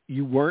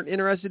you weren't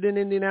interested in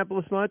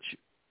Indianapolis much,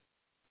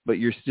 but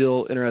you're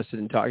still interested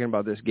in talking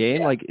about this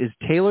game. Yeah. Like, is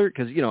Taylor?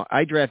 Because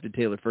I drafted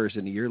Taylor first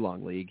in a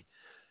year-long league.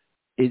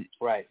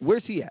 Right.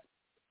 Where's he at?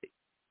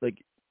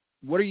 Like,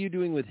 what are you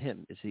doing with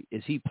him?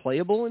 Is he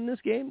playable in this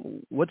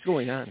game? What's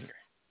going on here?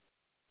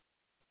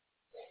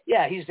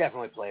 Yeah, he's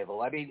definitely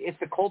playable. I mean, if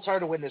the Colts are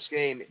to win this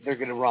game, they're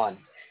going to run,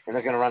 and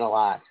they're going to run a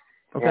lot.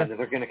 Okay. And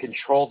they're going to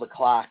control the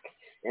clock,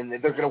 and they're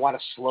going to want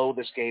to slow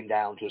this game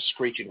down to a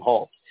screeching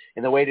halt.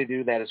 And the way to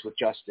do that is with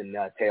Jonathan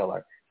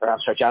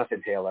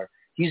Taylor.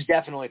 He's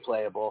definitely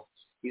playable.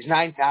 He's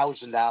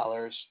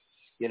 $9,000.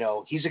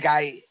 He's a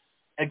guy.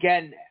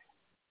 Again,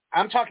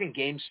 I'm talking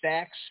game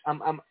stacks.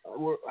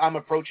 I'm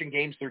approaching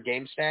games through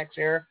game stacks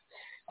here.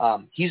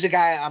 He's a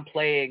guy I'm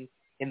playing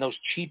in those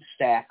cheap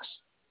stacks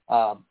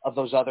of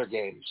those other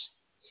games.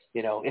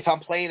 If I'm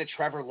playing a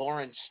Trevor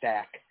Lawrence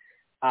stack,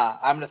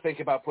 I'm going to think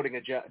about putting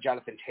a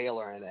Jonathan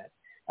Taylor in it.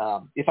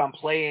 If I'm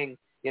playing,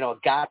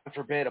 God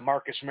forbid, a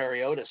Marcus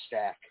Mariota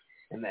stack,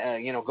 and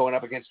going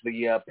up against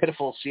the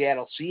pitiful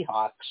Seattle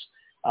Seahawks,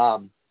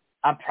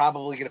 I'm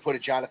probably going to put a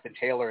Jonathan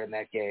Taylor in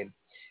that game,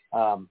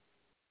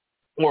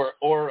 or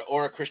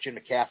a Christian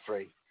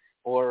McCaffrey,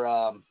 or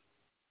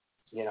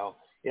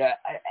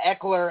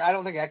Eckler. I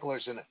don't think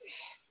Eckler's in it.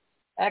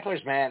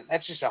 Eckler's, man,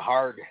 that's just a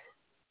hard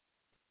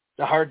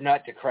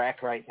nut to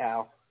crack right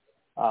now.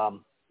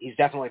 he's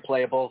definitely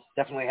playable,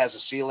 definitely has a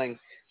ceiling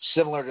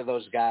similar to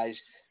those guys,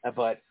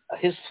 but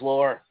his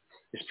floor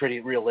is pretty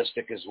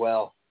realistic as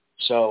well.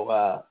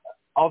 So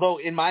although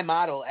in my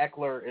model,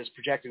 Eckler is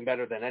projecting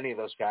better than any of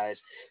those guys,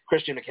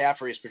 Christian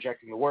McCaffrey is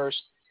projecting the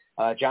worst.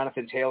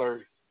 Jonathan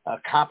Taylor,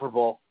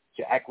 comparable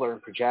to Eckler in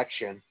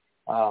projection.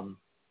 Eckler's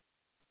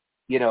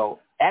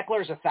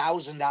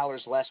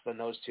 $1,000 less than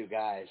those two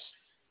guys,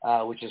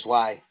 which is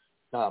why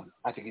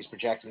I think he's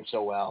projecting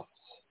so well.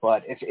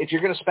 But if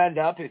you're going to spend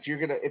up, if you're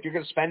going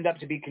to spend up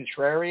to be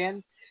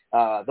contrarian,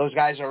 those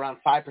guys are around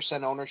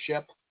 5%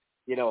 ownership.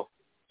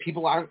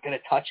 People aren't going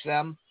to touch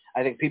them.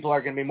 I think people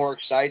are going to be more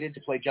excited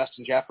to play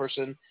Justin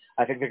Jefferson.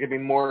 I think they're going to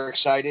be more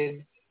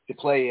excited to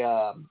play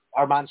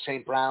Armand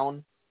St.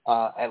 Brown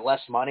at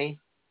less money.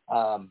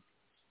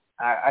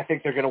 I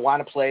think they're going to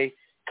want to play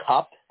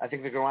Kupp. I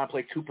think they're going to want to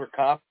play Cooper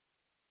Kupp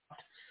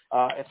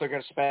if they're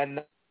going to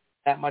spend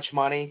that much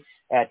money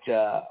at.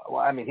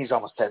 He's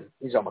almost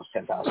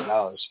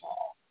 $10,000.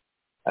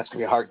 That's going to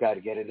be a hard guy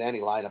to get into any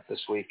lineup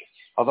this week.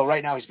 Although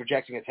right now he's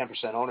projecting a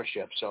 10%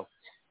 ownership, so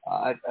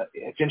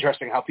it's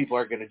interesting how people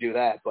are going to do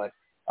that. But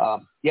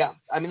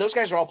those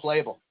guys are all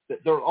playable.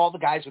 They're all the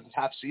guys with the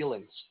top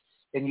ceilings,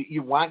 and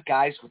you want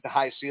guys with the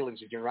highest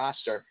ceilings in your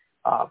roster.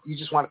 You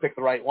just want to pick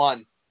the right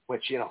one,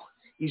 which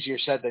easier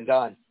said than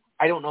done.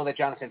 I don't know that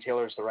Jonathan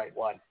Taylor is the right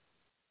one,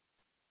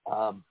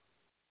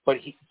 but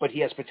he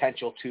has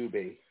potential to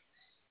be.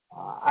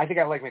 I think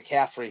I like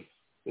McCaffrey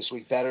this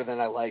week better than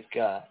I like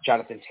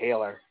Jonathan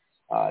Taylor.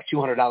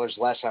 $200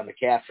 less on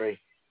McCaffrey.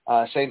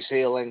 Same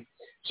ceiling,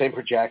 same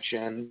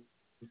projection,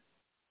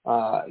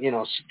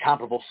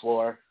 comparable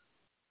floor.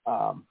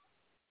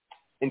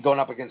 And going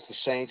up against the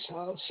Saints.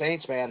 Oh,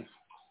 Saints, man.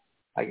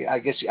 I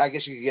guess you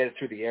could get it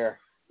through the air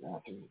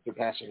through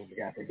passing with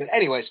McCaffrey. But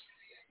anyways,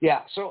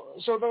 yeah. So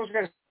those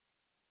guys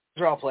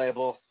are all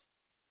playable.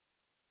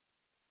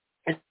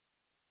 And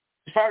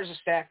as far as the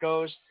stack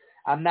goes,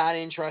 I'm not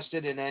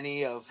interested in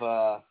any of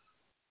the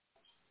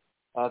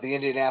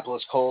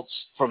Indianapolis Colts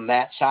from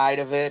that side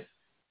of it.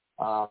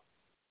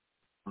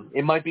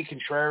 It might be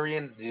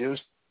contrarian to do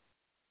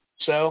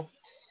so.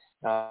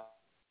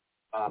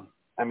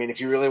 If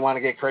you really want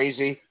to get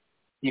crazy,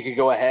 you could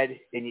go ahead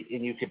and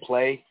you could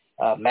play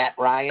Matt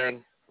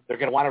Ryan. They're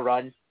going to want to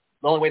run.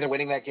 The only way they're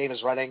winning that game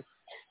is running.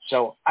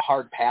 So a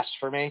hard pass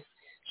for me.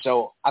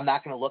 So I'm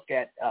not going to look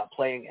at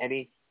playing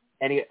any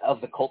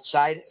of the Colts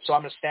side. So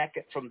I'm going to stack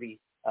it from the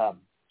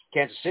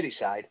Kansas City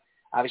side.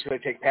 Obviously,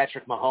 going to take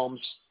Patrick Mahomes,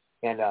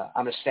 and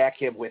I'm going to stack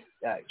him with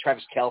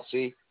Travis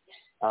Kelce.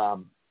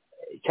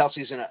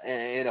 Kelsey's in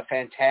a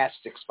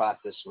fantastic spot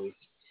this week,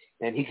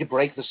 and he could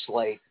break the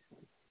slate.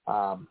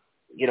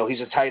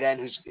 He's a tight end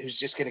who's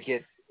just going to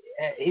get.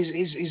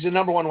 He's the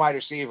number one wide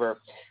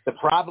receiver. The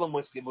problem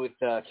with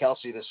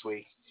Kelce this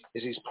week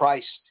is he's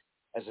priced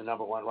as the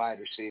number one wide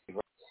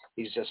receiver.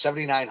 He's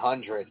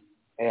 7,900,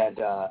 and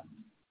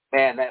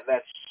man,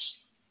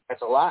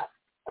 that's a lot.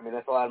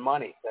 That's a lot of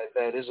money.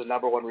 That is a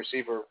number one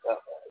receiver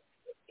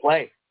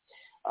play,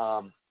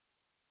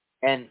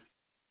 and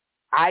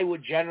I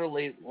would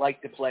generally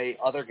like to play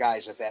other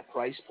guys at that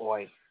price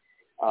point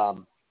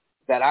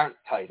that aren't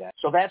tight ends.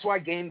 So that's why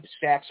game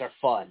stacks are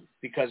fun,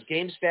 because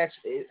game stacks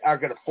are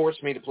going to force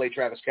me to play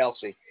Travis Kelce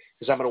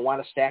because I'm going to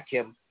want to stack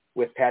him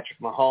with Patrick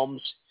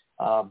Mahomes.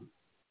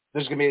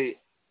 There's going to be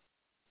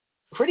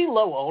pretty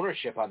low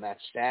ownership on that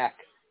stack.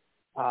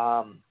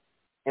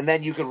 And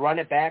then you can run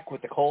it back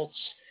with the Colts,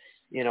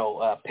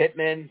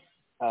 Pittman.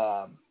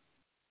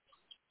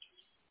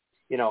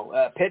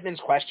 Pittman's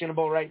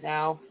questionable right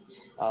now.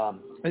 I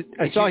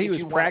saw he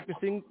was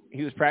practicing.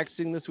 He was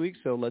practicing this week,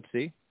 so let's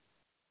see.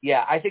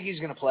 Yeah, I think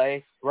he's going to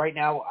play. Right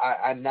now,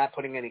 I'm not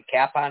putting any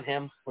cap on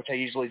him, which I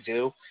usually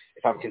do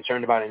if I'm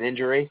concerned about an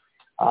injury.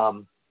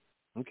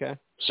 Okay.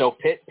 So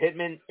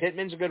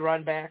Pittman's a good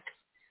run back.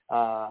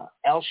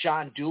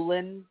 Elshon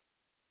Doolin,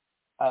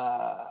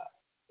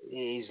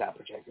 he's not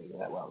projecting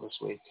that well this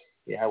week.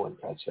 Yeah, I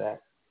wouldn't touch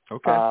that.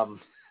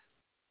 Okay.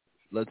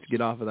 Let's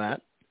get off of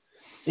that.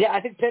 Yeah,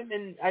 I think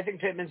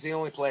Pittman's the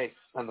only play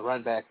on the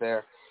run back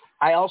there.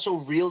 I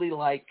also really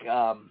like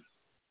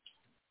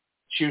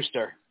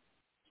Schuster,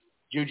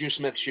 Juju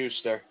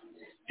Smith-Schuster,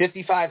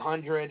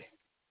 5,500.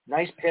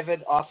 Nice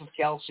pivot off of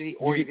Kelce,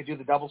 or you could do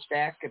the double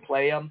stack and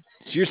play him.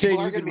 So you're saying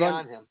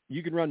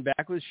you can run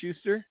back with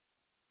Schuster?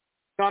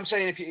 No, I'm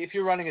saying if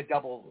you're running a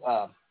double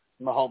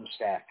Mahomes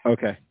stack.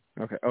 Okay.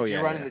 Oh, yeah.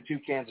 You're running the two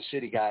Kansas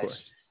City guys.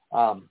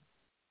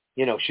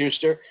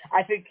 Schuster.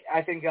 I think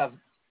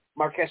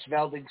Marquez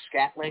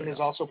Valdez-Scantling is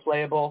also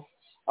playable.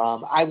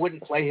 I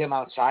wouldn't play him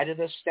outside of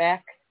this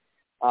stack,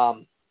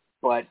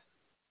 but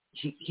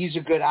he's a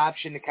good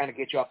option to kind of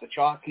get you off the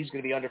chalk. He's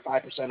going to be under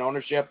 5%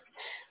 ownership.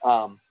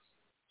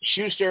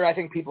 Schuster, I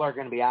think people are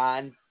going to be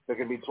on. They're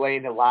going to be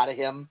playing a lot of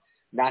him,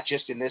 not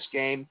just in this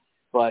game,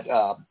 but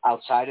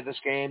outside of this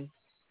game.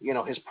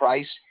 His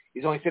price,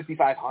 he's only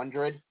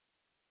 5,500,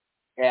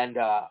 and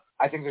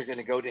I think they're going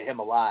to go to him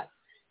a lot.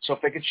 So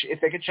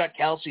if they could shut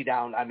Kelce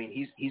down,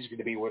 he's going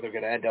to be where they're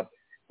going to end up,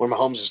 where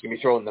Mahomes is going to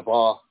be throwing the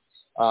ball.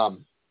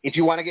 If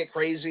you want to get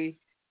crazy,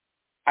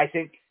 I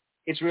think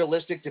it's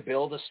realistic to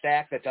build a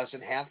stack that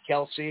doesn't have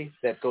Kelsey,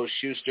 that goes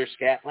Schuster,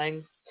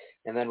 Scatling,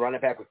 and then run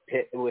it back with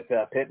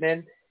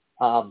Pittman.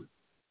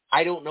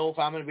 I don't know if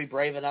I'm going to be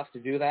brave enough to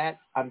do that.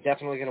 I'm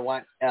definitely going to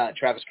want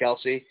Travis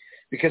Kelce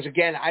because,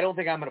 again, I don't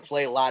think I'm going to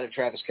play a lot of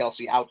Travis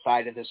Kelce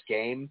outside of this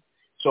game.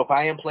 So if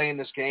I am playing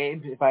this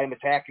game, if I am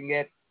attacking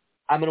it,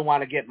 I'm going to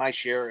want to get my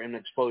share and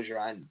exposure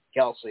on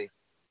Kelce.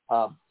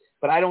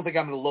 But I don't think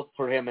I'm going to look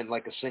for him in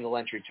like a single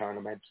entry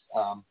tournament,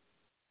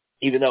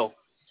 even though,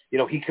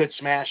 he could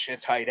smash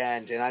at tight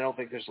end, and I don't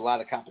think there's a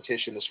lot of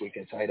competition this week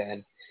at tight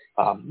end.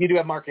 You do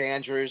have Mark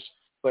Andrews,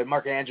 but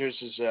Mark Andrews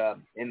is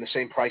in the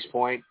same price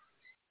point,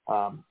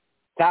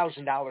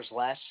 $1,000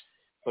 less,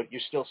 but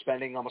you're still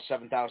spending almost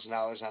 $7,000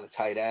 on a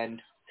tight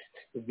end.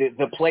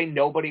 The play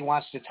nobody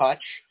wants to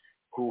touch,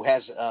 who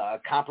has a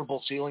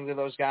comparable ceiling to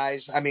those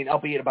guys, I mean,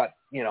 albeit about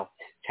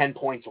 10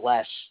 points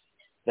less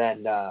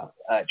than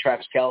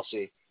Travis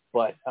Kelce,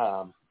 but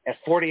at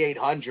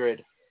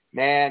 4,800,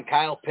 man,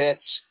 Kyle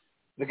Pitts,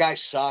 the guy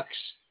sucks.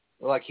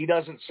 Like, he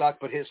doesn't suck,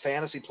 but his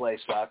fantasy play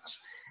sucks.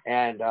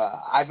 And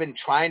I've been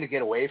trying to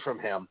get away from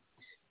him,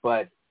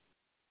 but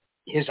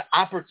his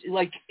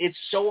it's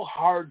so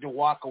hard to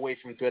walk away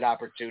from good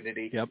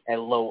opportunity at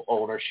low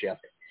ownership.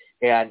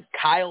 And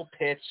Kyle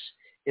Pitts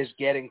is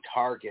getting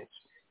targets.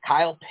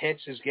 Kyle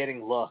Pitts is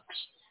getting looks.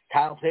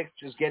 Kyle Pitts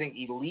is getting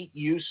elite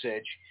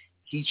usage.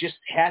 He just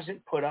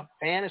hasn't put up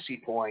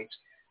fantasy points.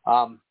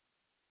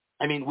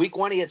 Week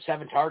 1 he had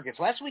 7 targets.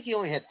 Last week he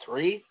only had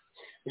 3,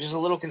 which is a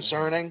little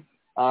concerning.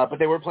 But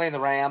they were playing the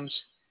Rams.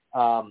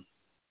 I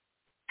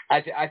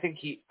think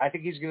he's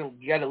going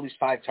to get at least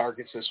 5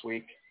 targets this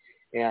week,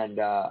 and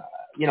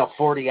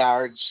 40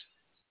 yards,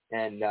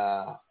 and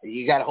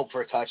you got to hope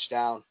for a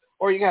touchdown,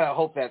 or you got to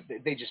hope that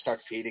they just start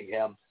feeding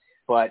him.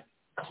 But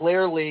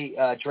clearly,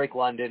 Drake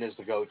London is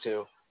the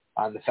go-to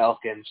on the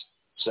Falcons.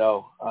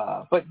 So,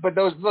 but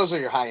those are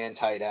your high-end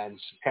tight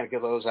ends. Kind of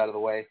get those out of the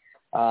way.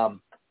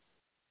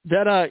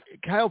 That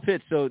Kyle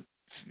Pitts, so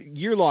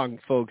year-long,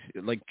 folks,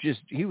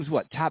 he was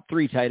top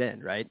 3 tight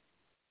end, right?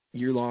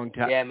 Year-long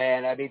top. Yeah,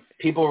 man. I mean,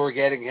 people were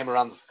getting him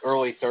around the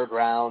early 3rd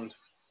round.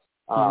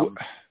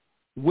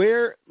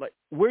 Where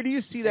do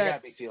you see that? They got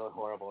to be feeling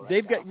horrible.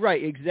 They've got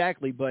right,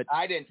 exactly. But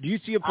do you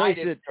see a place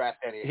that draft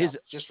any of him,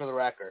 just for the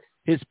record?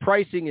 His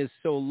pricing is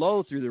so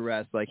low through the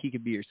rest, he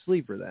could be your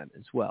sleeper then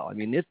as well. I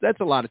mean, that's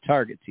a lot of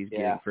targets he's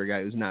getting for a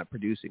guy who's not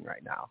producing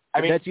right now.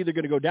 That's either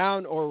going to go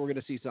down or we're going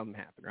to see something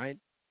happen, right?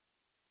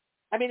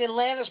 I mean,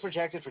 Atlanta's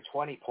projected for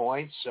 20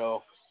 points,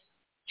 so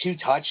 2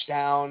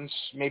 touchdowns,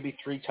 maybe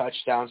 3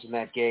 touchdowns in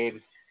that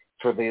game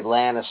for the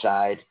Atlanta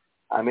side.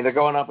 I mean, they're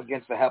going up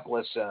against the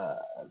helpless,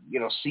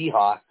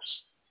 Seahawks,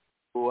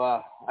 who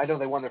I know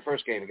they won their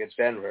first game against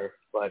Denver,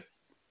 but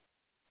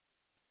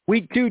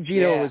week 2,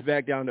 Geno was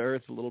back down to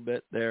earth a little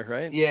bit there,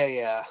 right?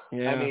 Yeah.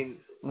 I mean,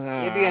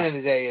 at the end of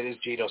the day, it is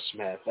Geno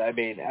Smith. I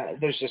mean,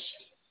 there's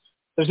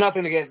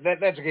nothing to get.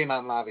 That's a game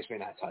I'm obviously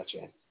not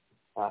touching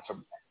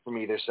from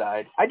either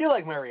side. I do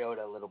like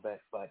Mariota a little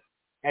bit, but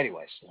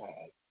anyways,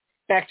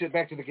 back to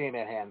the game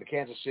at hand, the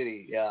Kansas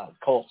City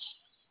Colts.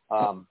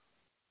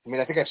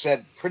 I think I've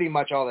said pretty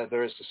much all that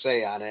there is to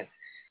say on it.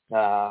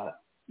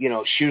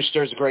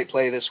 Schuster's a great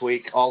play this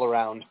week all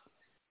around.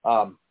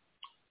 I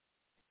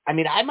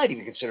might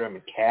even consider him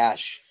in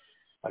cash.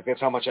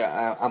 That's how much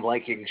I'm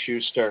liking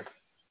Schuster.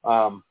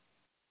 No,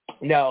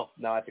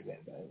 I think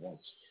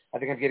I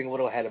think I'm getting a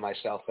little ahead of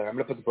myself there. I'm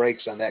going to put the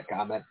brakes on that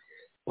comment.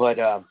 But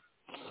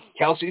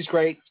Kelsey's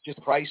great. Just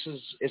the price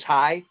is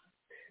high.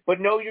 But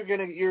no, you're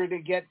gonna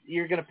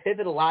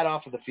pivot a lot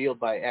off of the field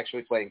by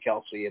actually playing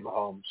Kelsey and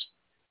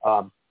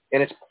Mahomes.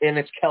 And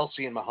it's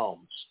Kelsey and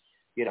Mahomes.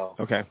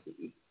 Okay.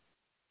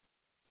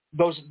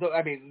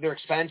 They're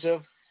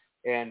expensive,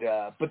 and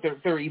but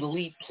they're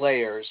elite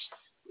players.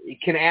 It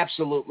can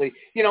absolutely,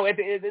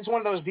 it's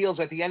one of those deals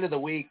at the end of the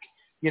week.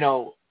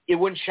 It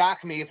wouldn't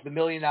shock me if the $1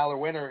 million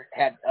winner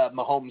had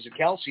Mahomes and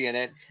Kelsey in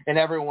it, and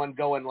everyone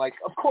going like,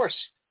 of course,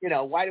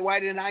 why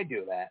didn't I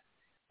do that?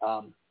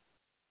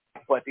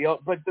 But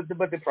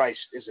the price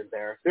isn't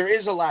there. There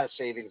is a lot of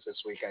savings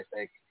this week, I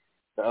think.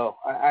 So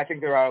I think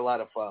there are a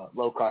lot of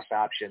low cost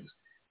options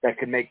that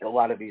could make a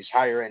lot of these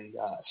higher end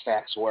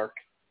stacks work.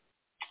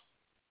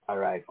 All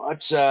right,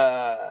 let's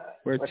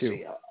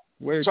see.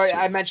 Sorry,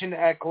 I mentioned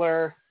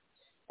Eckler.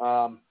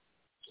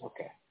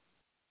 Okay.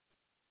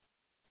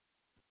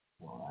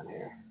 Hold on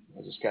here.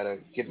 I just got to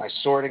get my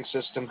sorting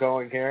system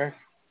going here.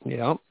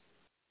 Yeah.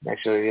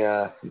 Actually,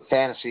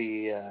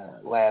 fantasy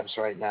labs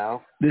right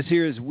now. This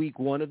here is week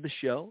 1 of the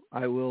show.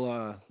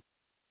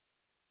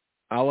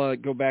 I'll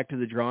go back to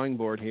the drawing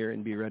board here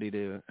and be ready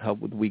to help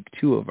with week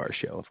 2 of our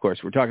show. Of course,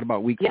 we're talking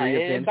about week 3 of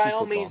fantasy and by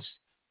all football. means,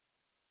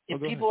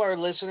 if people are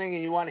listening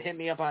and you want to hit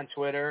me up on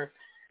Twitter,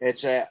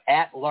 it's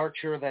at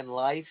Larcher Than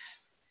Life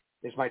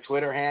is my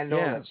Twitter handle.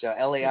 Yeah. It's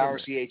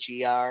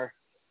LARCHER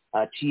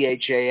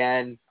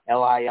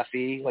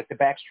THANLIFE, like the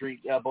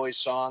Backstreet Boys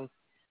song.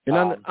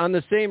 And on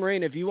the same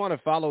rein, if you want to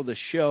follow the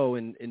show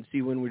and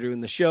see when we're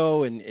doing the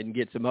show and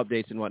get some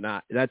updates and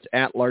whatnot, that's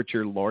at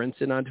Larcher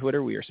Lorensen on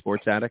Twitter. We are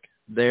Sports Attic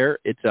there.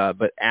 It's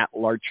but at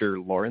Larcher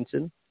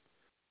Lorensen.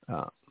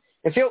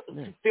 And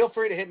feel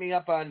free to hit me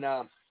up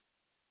on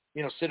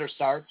Sitter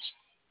Starts.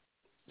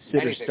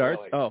 Sitter Starts.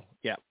 Really. Oh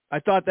yeah, I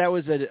thought that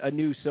was a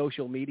new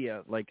social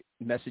media like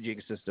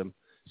messaging system.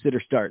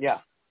 Sitter Starts. Yeah.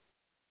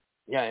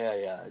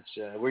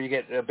 It's where you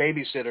get a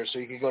babysitter so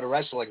you can go to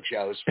wrestling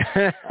shows.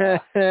 That's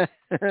good.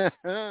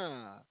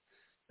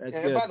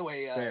 By the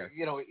way,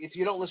 if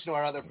you don't listen to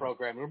our other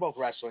program, we're both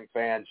wrestling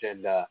fans,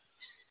 and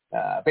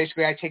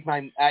basically I take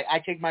my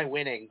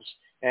winnings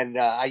and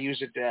I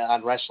use it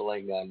on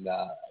wrestling. And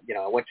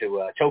I went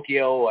to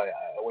Tokyo. I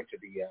went to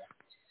the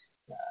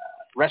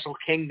Wrestle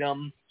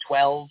Kingdom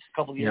 12 a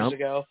couple of years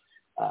ago.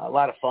 A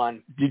lot of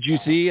fun. Did you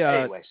see?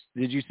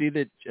 Did you see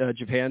that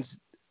Japan's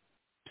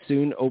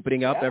soon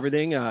opening up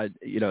everything?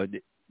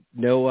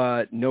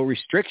 No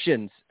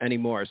restrictions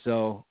anymore.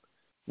 So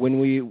when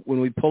we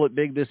pull it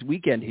big this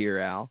weekend here,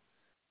 Al,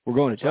 we're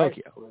going to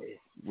Tokyo. Right.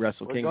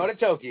 Wrestle Kingdom. We're going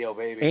to Tokyo,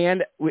 baby.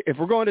 And if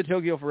we're going to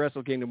Tokyo for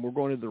Wrestle Kingdom, we're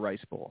going to the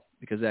Rice Bowl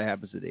because that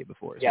happens the day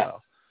before as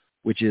well.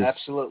 Which is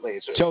absolutely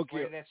so Tokyo.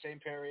 Right in that same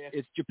period.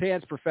 It's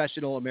Japan's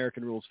professional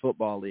American Rules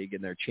Football League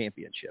in their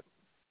championship.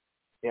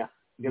 Yeah,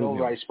 good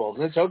old Rice Bowl.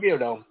 The Tokyo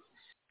Dome.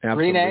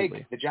 Absolutely. Green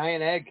egg, the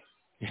giant egg.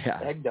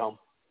 Yeah. Egg dome.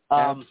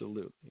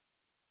 Absolutely.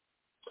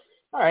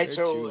 All right,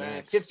 so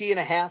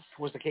 50.5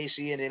 was the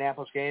KC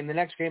Indianapolis game. The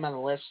next game on the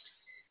list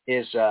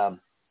is, and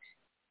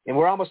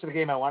we're almost to the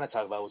game I want to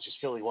talk about, which is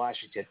Philly,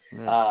 Washington.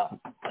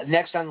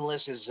 Next on the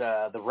list is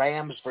the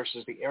Rams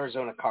versus the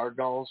Arizona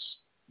Cardinals.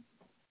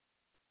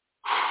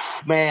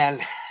 Man,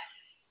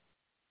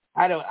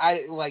 I'm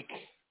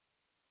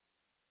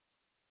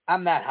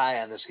not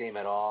high on this game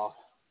at all.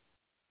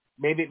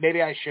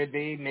 Maybe I should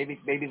be.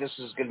 Maybe this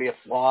is going to be a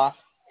flaw.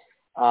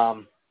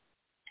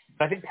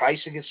 But I think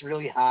pricing is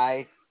really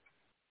high.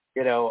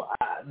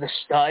 The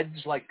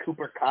studs like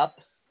Cooper Kupp.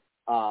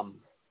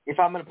 If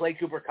I'm going to play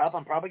Cooper Kupp,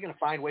 I'm probably going to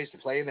find ways to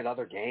play him in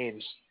other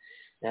games.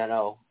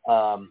 Dorich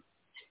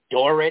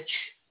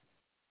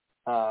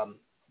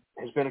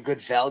has been a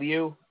good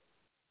value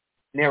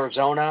in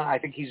Arizona. I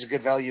think he's a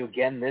good value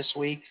again this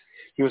week.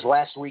 He was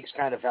last week's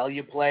kind of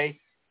value play.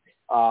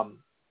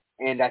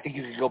 And I think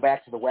you could go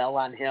back to the well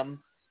on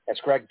him. That's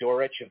Greg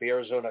Dorich of the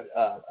Arizona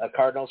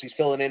Cardinals. He's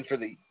filling in for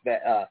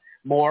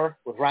Moore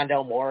with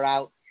Rondell Moore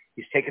out.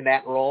 He's taken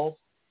that role,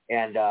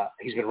 and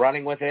he's been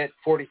running with it.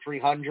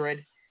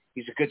 4,300.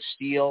 He's a good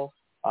steal.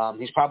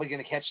 He's probably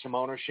going to catch some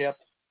ownership.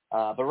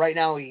 But right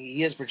now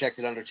he is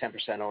projected under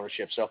 10%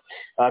 ownership. So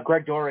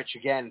Greg Dorich,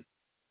 again,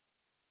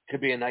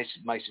 could be a nice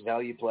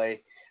value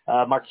play.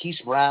 Marquise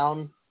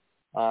Brown.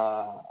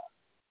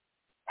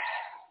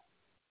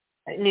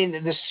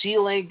 The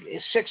ceiling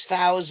is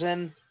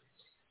 6,000.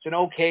 It's an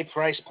okay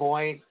price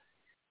point.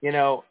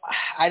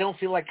 I don't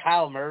feel like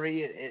Kyle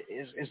Murray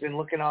has been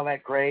looking all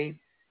that great.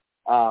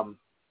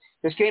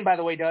 This game, by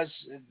the way,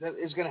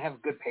 is going to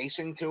have good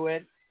pacing to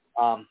it.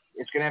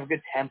 It's going to have a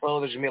good tempo.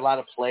 There's going to be a lot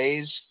of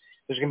plays.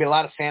 There's going to be a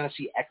lot of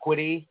fantasy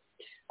equity.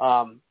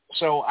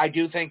 So I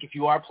do think if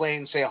you are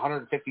playing, say,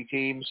 150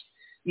 teams,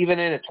 even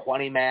in a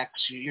 20 max,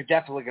 you're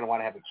definitely going to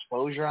want to have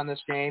exposure on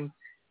this game.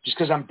 Just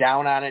because I'm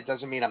down on it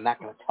doesn't mean I'm not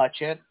going to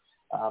touch it.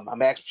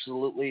 I'm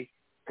absolutely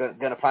going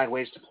to find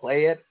ways to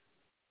play it.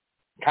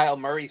 Kyle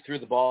Murray threw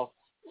the ball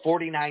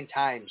 49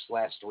 times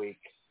last week.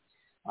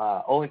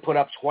 Only put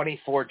up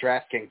 24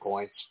 DraftKings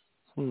points.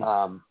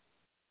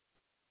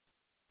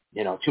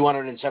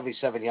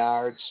 277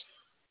 yards.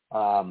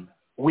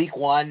 Week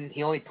one,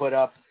 he only put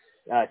up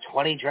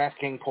 20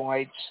 DraftKings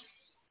points.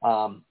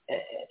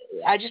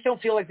 I just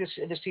don't feel like this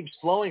team's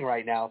flowing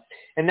right now.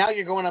 And now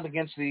you're going up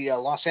against the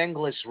Los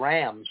Angeles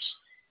Rams,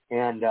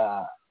 and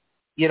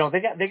they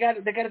got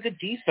a good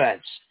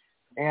defense,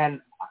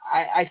 and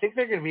I think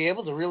they're going to be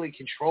able to really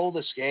control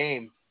this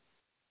game.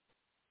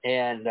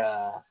 And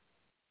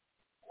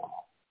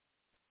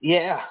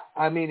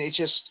it's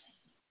just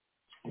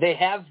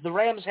the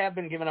Rams have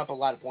been giving up a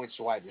lot of points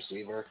to wide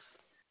receiver,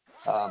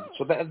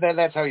 so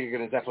that's how you're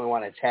going to definitely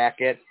want to attack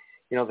it.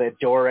 That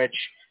Dorich.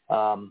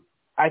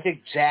 I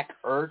think Zach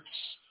Ertz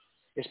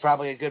is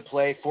probably a good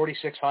play,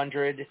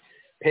 4,600,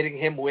 pitting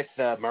him with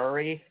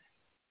Murray.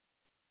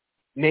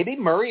 Maybe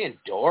Murray and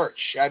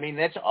Dortch. I mean,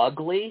 that's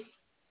ugly.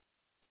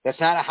 That's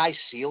not a high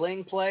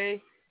ceiling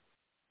play,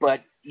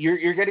 but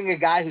you're getting a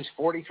guy who's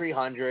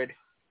 4,300.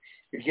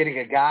 You're getting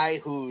a guy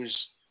who's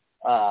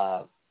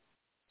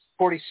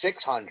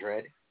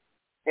 4,600,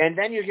 and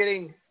then you're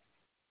getting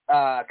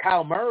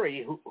Kyle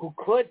Murray, who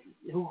could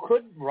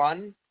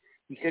run.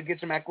 He could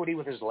get some equity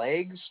with his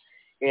legs.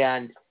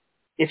 And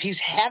if he's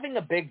having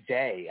a big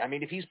day, I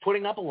mean, if he's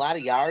putting up a lot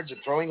of yards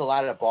and throwing a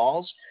lot of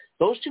balls,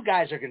 those two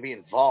guys are going to be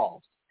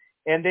involved.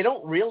 And they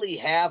don't really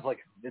have, like,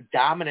 the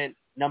dominant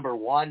number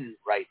one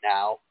right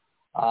now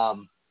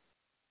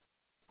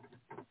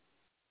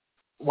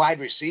wide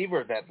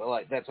receiver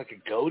that's like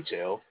a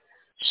go-to.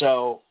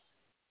 So,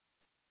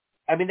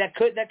 I mean, that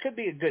could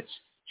be a good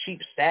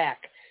cheap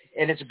stack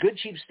it's a good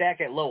cheap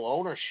stack at low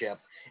ownership,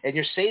 and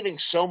you're saving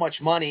so much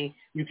money,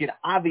 you can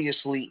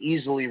obviously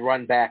easily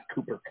run back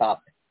Cooper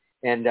Kupp,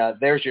 and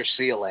there's your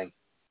ceiling.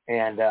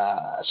 And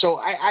so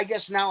I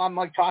guess now I'm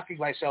like talking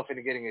myself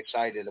into getting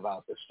excited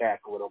about the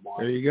stack a little more.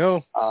 There you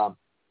go.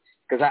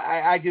 Because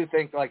I do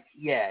think, like,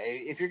 yeah,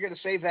 if you're going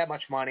to save that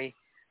much money,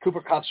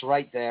 Cooper Kupp's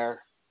right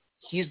there.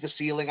 He's the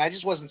ceiling. I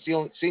just wasn't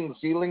seeing the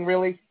ceiling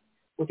really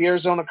with the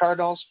Arizona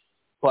Cardinals,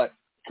 but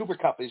Cooper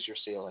Kupp is your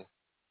ceiling.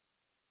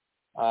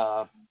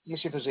 Let me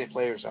see if there's any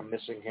players I'm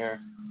missing here.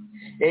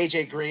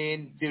 A.J.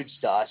 Green, dude's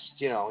dust.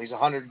 You know, he's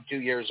 102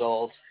 years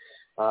old.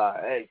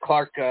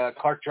 Clark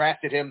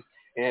drafted him.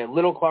 And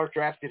little Clark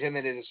drafted him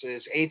in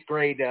his 8th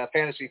grade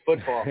fantasy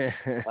football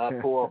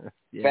pool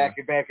back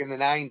in the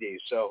 90s.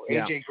 So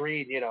A.J.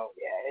 Green, you know,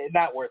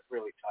 not worth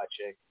really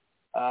touching.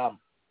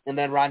 And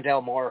then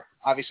Rondell Moore,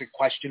 obviously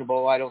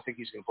questionable. I don't think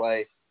he's going to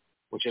play,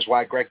 which is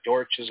why Greg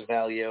Dortch is a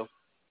value.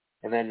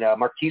 And then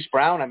Marquise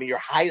Brown, I mean, your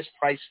highest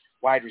priced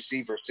wide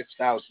receiver,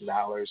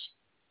 $6,000.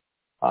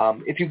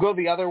 If you go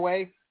the other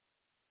way,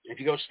 if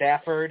you go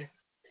Stafford,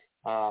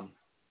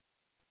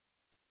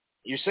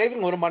 you're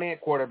saving a little money at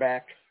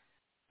quarterback.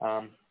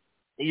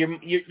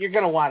 You're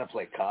going to want to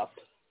play Kupp.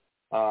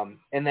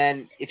 And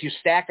then if you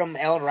stack them,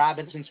 Allen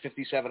Robinson's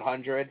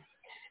 5,700.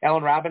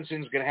 Allen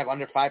Robinson's going to have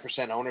under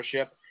 5%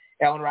 ownership.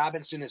 Allen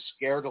Robinson has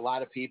scared a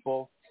lot of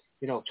people.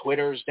 You know,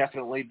 Twitter's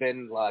definitely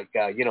been like,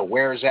 you know,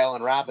 where's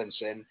Allen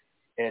Robinson?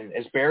 And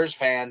as Bears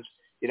fans,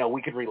 you know,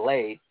 we could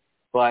relate.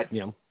 But, you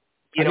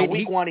know,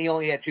 week one, he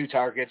only had 2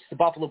 targets. The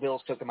Buffalo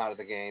Bills took him out of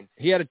the game.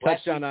 He had a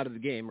touchdown out of the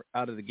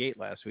gate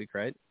last week,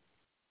 right?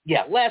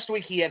 Yeah, last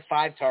week he had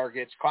 5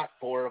 targets, caught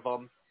 4 of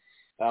them,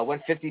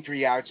 went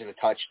 53 yards and a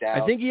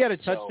touchdown. I think he had a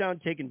touchdown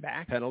taken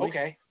back penalty.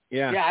 Okay.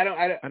 Yeah. Yeah, I don't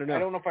know. I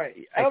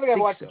don't think I've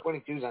watched the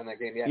 22s on that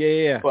game yet.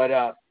 Yeah.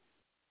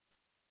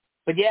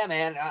 But yeah,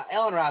 man,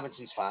 Allen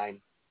Robinson's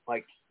fine.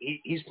 Like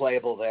he's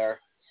playable there,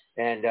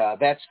 and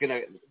that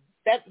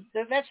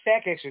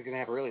stack actually is gonna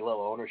have really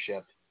low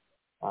ownership.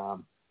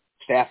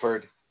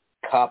 Stafford,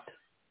 Kupp,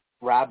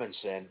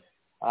 Robinson.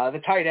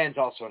 The tight end's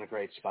also in a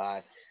great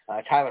spot.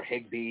 Tyler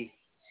Higbee.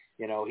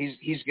 You know,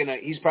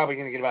 he's probably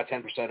gonna get about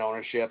 10%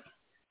 ownership.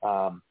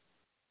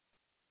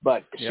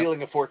 But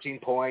ceiling of 14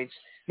 points.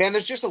 Man,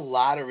 there's just a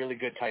lot of really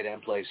good tight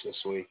end plays this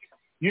week.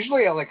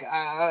 Usually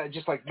I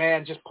just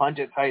punt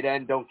it tight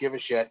end, don't give a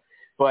shit.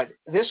 But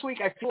this week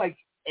I feel like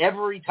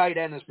every tight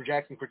end is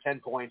projecting for 10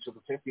 points with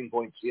a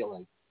 15-point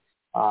ceiling.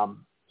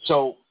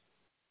 So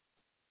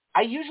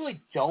I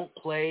usually don't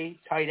play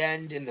tight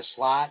end in the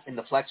slot, in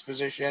the flex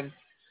position.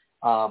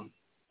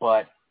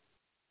 But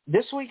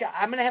this week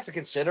I'm going to have to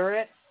consider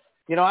it.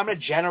 You know, I'm going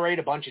to generate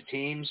a bunch of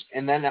teams,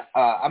 and then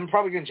I'm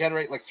probably going to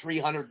generate like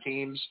 300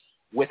 teams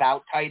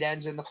without tight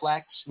ends in the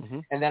flex,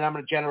 and then I'm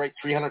going to generate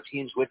 300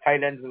 teams with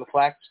tight ends in the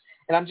flex,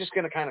 and I'm just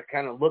going to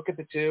kind of look at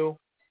the two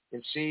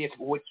and see if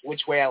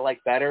which way I like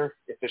better.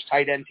 If there's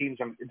tight end teams,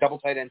 double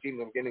tight end teams,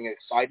 I'm getting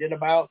excited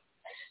about.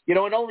 You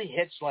know, it only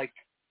hits like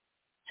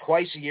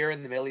twice a year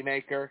in the Millie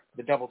Maker,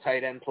 the double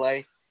tight end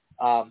play,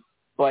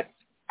 but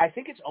I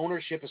think its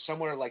ownership is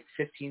somewhere like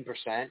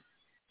 15%.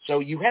 So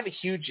you have a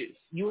huge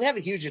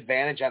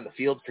advantage on the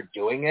field for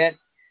doing it.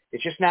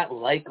 It's just not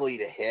likely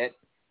to hit,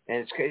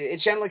 and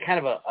it's generally kind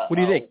of a what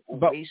do you think?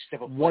 Waste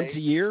of a play.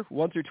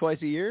 Once or twice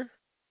a year?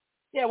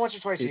 Yeah, once or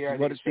twice a year.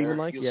 What it's feeling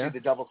like? You'll see the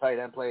double tight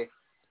end play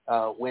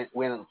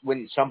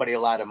win somebody a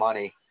lot of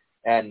money,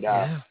 and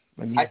I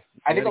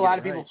think a lot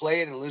of people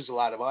play it and lose a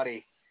lot of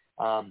money.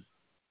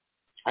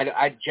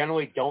 I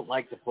generally don't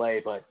like to play,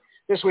 but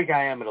this week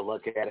I am going to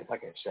look at it,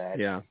 like I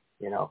said. Yeah.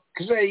 You know,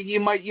 because you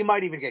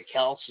might even get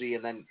Kelsey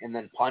and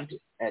then punt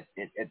at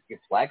your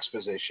flex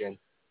position,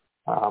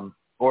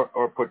 or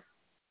put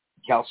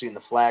Kelsey in the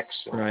flex,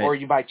 or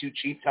you buy 2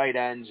 cheap tight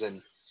ends,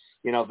 and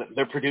you know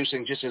they're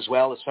producing just as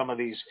well as some of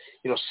these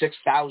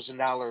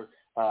 $6,000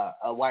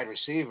 wide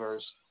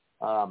receivers,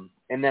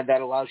 and then that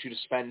allows you to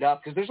spend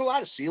up because there's a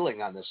lot of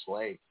ceiling on this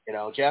slate. You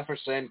know,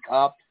 Jefferson,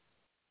 Kupp,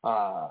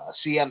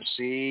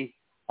 CMC,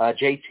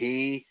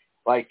 JT,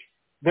 like.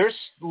 There's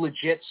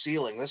legit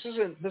ceiling. This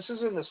isn't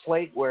the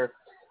slate where,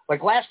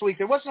 like last week,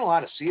 there wasn't a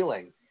lot of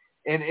ceiling,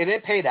 and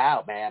it paid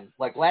out, man.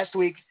 Like last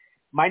week,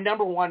 my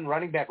number 1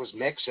 running back was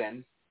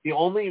Mixon. The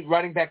only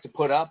running back to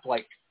put up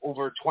like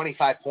over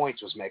 25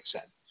 points was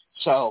Mixon.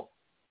 So,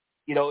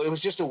 you know, it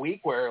was just a week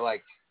where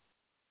like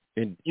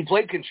you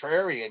played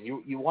contrarian.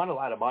 You won a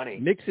lot of money.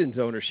 Mixon's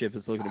ownership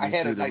is looking to be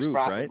through the roof, right? I had a nice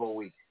profitable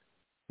week.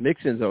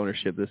 Mixon's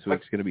ownership this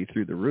week's going to be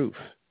through the roof.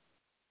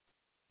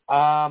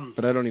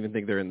 But I don't even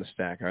think they're in the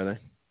stack, are they?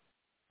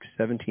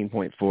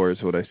 17.4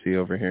 is what I see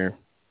over here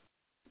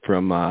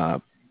from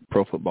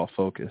Pro Football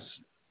Focus.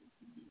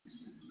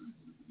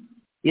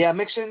 Yeah,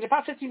 Mixon,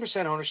 about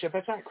 15% ownership.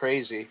 That's not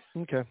crazy.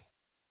 Okay.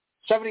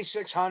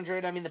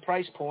 7,600. I mean, the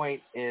price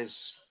point is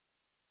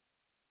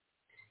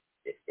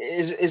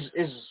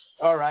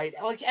all right.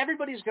 Like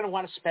everybody's going to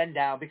want to spend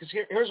down because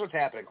here's what's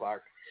happening,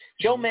 Clark.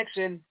 Joe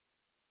Mixon,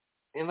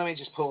 and let me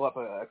just pull up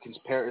a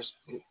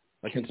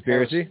A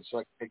conspiracy? So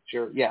I can make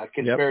sure,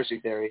 conspiracy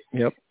theory.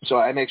 Yep. So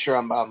I make sure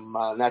I'm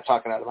not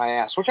talking out of my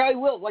ass, which I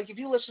will. Like, if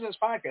you listen to this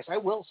podcast, I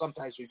will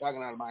sometimes be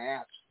talking out of my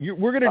ass.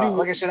 We're going to do...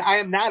 like I said, I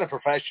am not a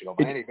professional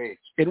by any means.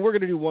 And we're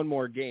going to do one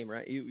more game,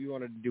 right? You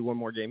wanted to do one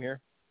more game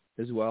here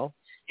as well?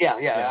 Yeah.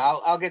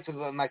 I'll get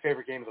to my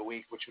favorite game of the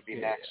week, which would be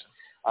next.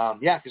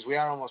 Because we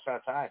are almost out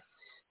of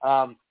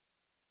time.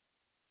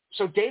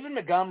 So David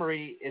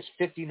Montgomery is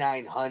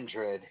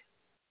 5,900.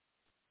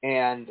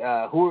 And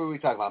who are we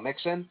talking about?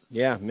 Mixon?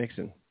 Yeah,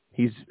 Mixon.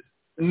 He's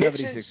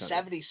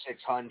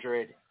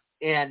 7,600.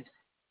 And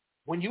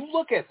when you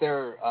look at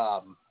their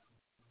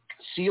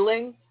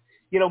ceiling,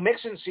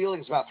 Mixon's ceiling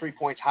is about 3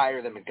 points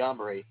higher than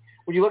Montgomery.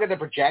 When you look at the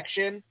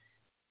projection,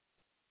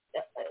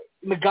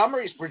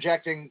 Montgomery's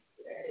projecting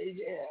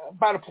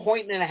about 1.5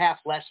 points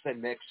less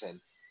than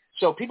Mixon.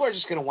 So people are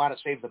just going to want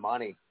to save the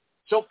money.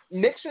 So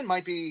Mixon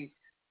might be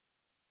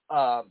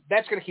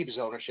that's going to keep his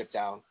ownership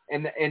down.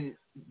 And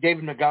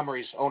David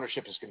Montgomery's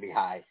ownership is going to be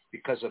high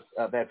because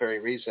of that very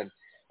reason.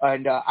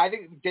 And I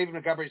think David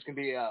Montgomery is going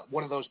to be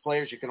one of those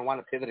players you're going to want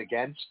to pivot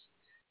against.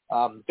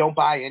 Don't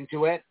buy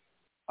into it.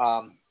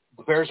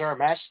 The Bears are a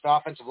mess. The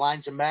offensive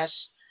line's a mess.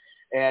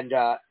 And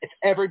if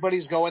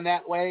everybody's going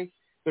that way,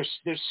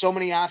 there's so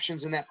many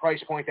options in that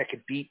price point that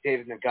could beat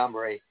David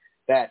Montgomery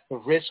that the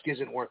risk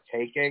isn't worth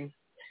taking.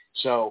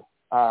 So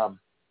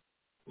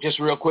just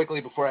real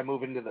quickly before I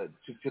move into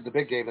the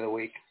big game of the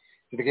week,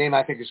 the game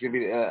I think is going to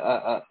be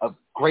a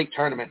great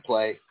tournament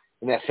play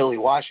in that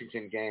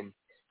Philly-Washington game.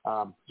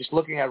 Just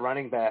looking at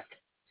running back,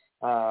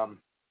 I'm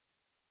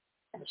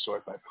going to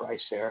sort by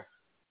price here.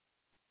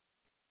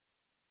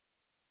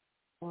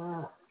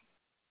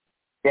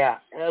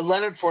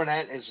 Leonard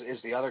Fournette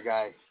is the other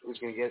guy who's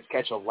going to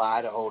catch a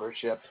lot of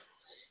ownership.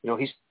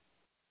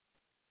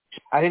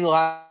 I think a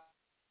lot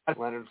of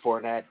Leonard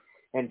Fournette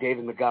and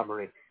David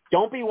Montgomery.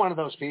 Don't be one of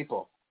those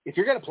people. If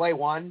you're going to play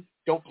one,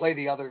 don't play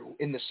the other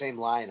in the same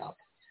lineup.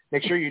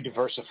 Make sure you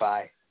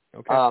diversify.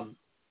 Okay.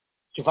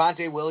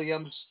 Javonte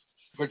Williams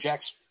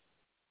projects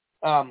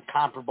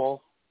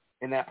comparable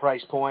in that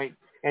price point.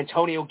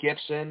 Antonio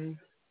Gibson,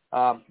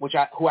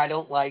 who I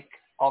don't like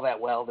all that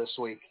well this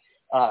week,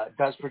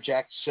 does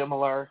project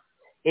similar.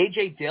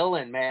 A.J.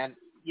 Dillon, man,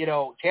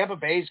 Tampa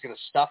Bay is going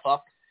to stuff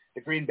up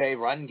the Green Bay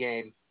run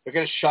game. They're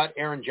going to shut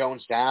Aaron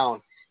Jones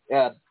down.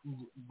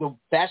 The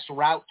best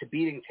route to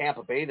beating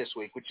Tampa Bay this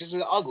week, which is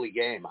an ugly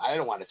game. I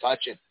don't want to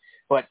touch it.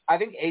 But I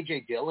think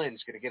A.J. Dillon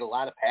is going to get a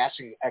lot of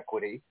passing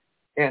equity,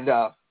 and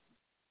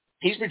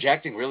he's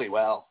projecting really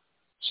well.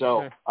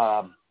 So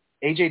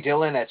A.J.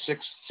 Dillon at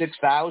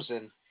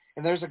 6,000,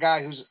 and there's a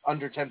guy who's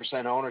under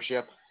 10%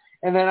 ownership.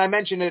 And then I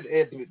mentioned it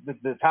at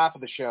the top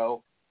of the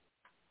show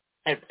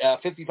at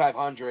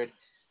 5,500.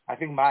 I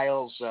think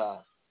Miles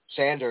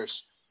Sanders,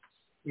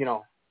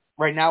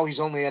 right now he's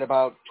only at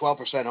about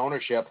 12%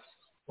 ownership.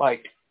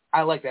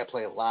 I like that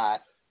play a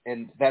lot,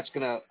 and that's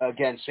going to,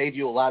 again, save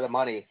you a lot of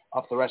money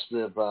off the rest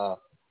of the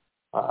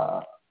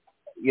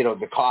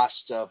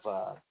cost of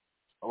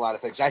a lot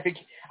of things. I think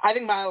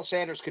Miles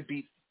Sanders could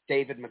beat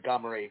David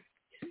Montgomery,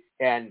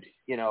 and,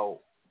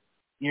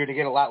 you're going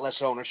to get a lot less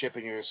ownership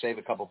and you're going to save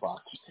a couple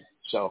bucks.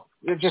 So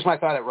just my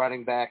thought at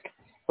running back.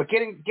 But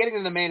getting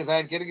into the main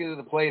event, getting into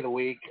the play of the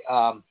week,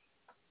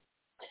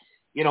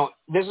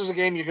 this is a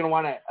game you're going to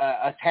want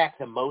to attack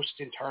the most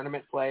in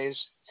tournament plays.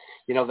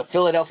 The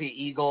Philadelphia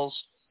Eagles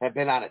have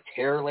been on a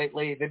tear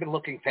lately. They've been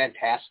looking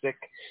fantastic.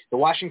 The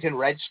Washington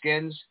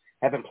Redskins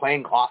have been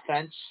playing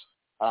offense.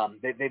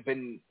 They've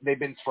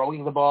been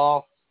throwing the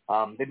ball.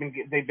 They've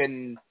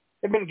been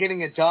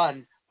getting it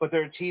done. But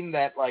they're a team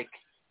that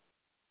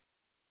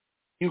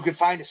you could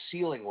find a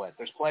ceiling with.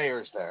 There's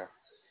players there.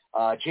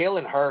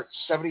 Jalen Hurts,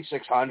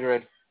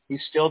 7,600. He's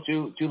still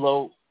too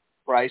low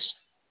priced.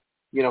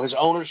 His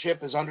ownership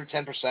is under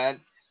 10%.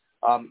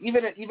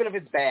 Even if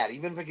it's bad,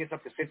 even if it gets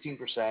up to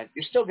 15%,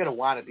 you're still going to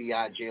want to be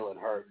on Jalen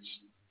Hurts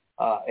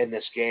in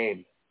this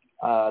game.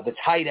 The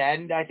tight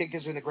end, I think,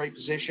 is in a great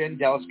position.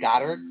 Dallas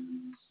Goedert.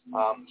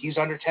 He's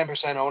under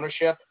 10%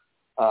 ownership.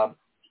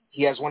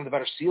 He has one of the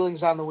better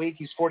ceilings on the week.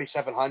 He's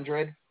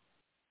 4,700.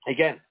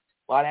 Again,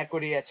 a lot of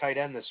equity at tight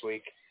end this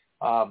week.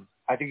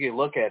 I think you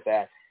look at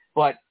that.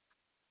 But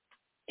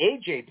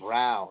A.J.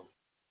 Brown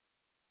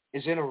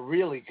is in a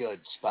really good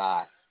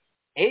spot.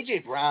 A.J.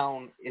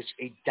 Brown is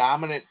a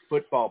dominant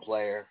football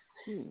player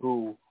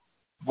who,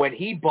 when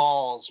he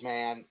balls,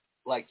 man,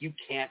 you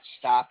can't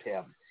stop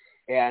him.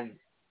 And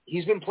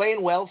he's been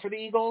playing well for the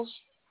Eagles,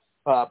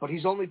 but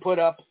he's only put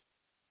up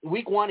 –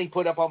 week one he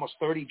put up almost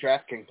 30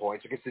 DraftKings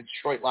points against the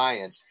Detroit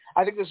Lions.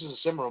 I think this is a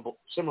similar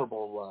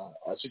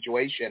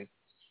situation.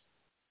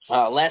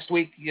 Last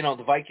week,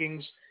 the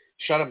Vikings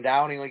shut him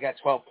down. He only got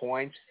 12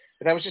 points.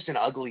 But that was just an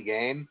ugly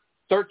game.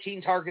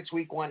 13 targets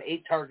week one,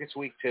 8 targets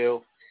week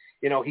two.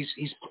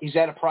 He's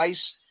at a price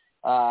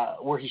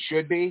where he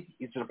should be.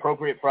 It's an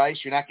appropriate price.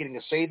 You're not getting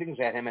a savings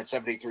at him at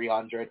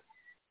 7,300.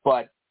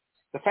 But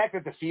the fact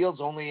that the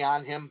field's only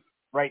on him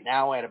right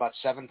now at about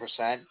 7%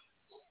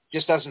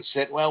 just doesn't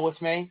sit well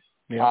with me.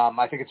 Yeah.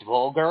 I think it's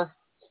vulgar.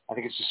 I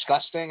think it's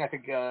disgusting. I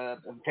think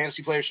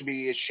fantasy players should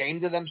be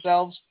ashamed of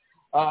themselves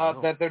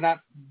that they're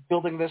not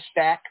building this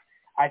stack.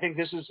 I think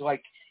this is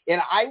like,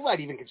 and I might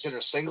even consider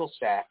a single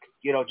stack,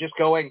 just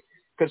going,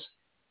 because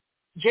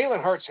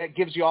Jalen Hurts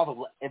gives you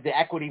all the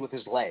equity with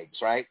his legs,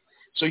 right?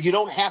 So you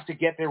don't have to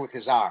get there with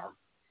his arm.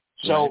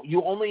 So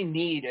you only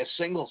need a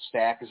single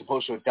stack as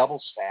opposed to a double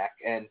stack.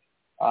 And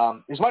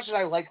as much as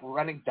I like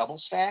running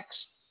double stacks,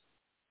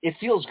 it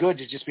feels good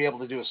to just be able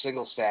to do a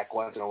single stack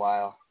once in a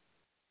while.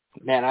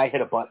 Man, I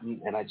hit a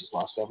button and I just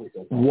lost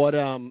everything. What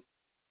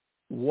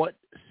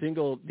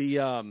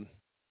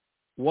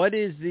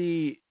is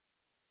the,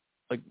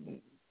 like,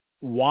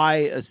 why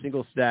a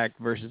single stack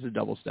versus a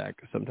double stack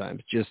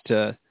sometimes? Just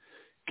to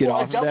get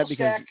off of that,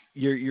 because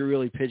you're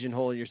really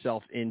pigeonholing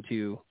yourself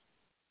into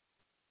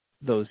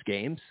those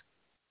games.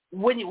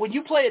 When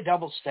you play a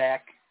double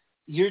stack,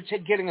 you're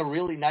getting a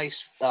really nice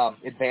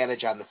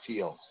advantage on the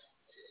field.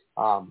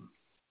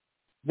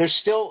 There's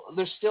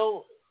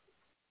still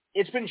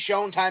it's been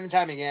shown time and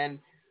time again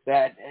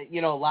that a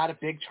lot of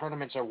big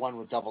tournaments are won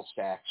with double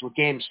stacks, with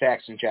game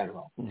stacks in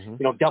general. Mm-hmm.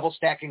 Double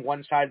stacking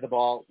one side of the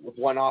ball with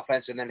one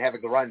offense and then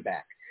having the run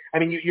back. I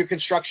mean, your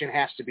construction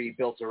has to be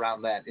built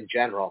around that in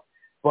general.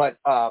 But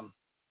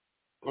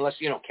unless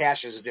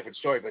cash is a different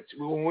story. But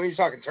when you're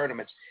talking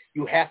tournaments,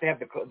 you have to have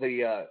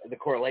the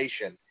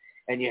correlation,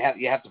 and you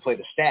have to play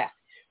the stack.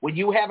 When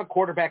you have a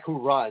quarterback who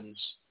runs,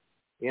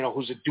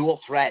 who's a dual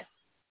threat,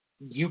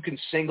 you can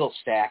single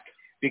stack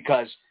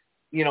because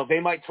they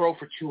might throw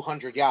for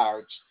 200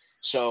 yards.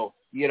 So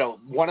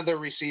one of their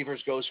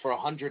receivers goes for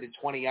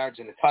 120 yards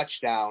and a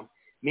touchdown.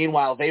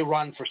 Meanwhile, they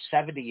run for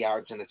 70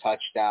 yards and a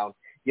touchdown.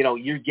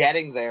 You're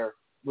getting there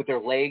with their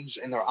legs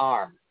and their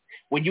arm.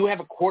 When you have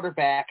a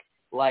quarterback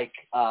like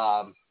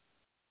Tom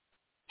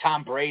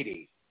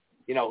Brady,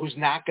 who's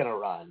not going to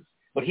run,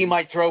 but he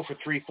might throw for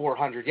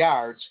 300-400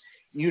 yards,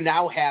 you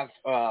now have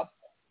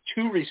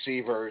two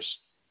receivers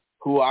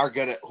who are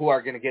going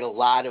to get a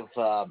lot of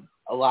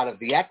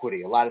the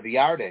equity, a lot of the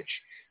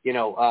yardage.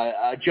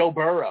 Joe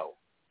Burrow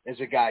is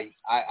a guy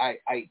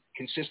I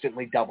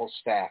consistently double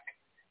stack.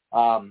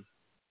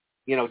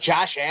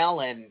 Josh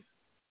Allen,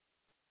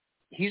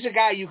 he's a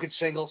guy you could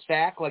single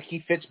stack, like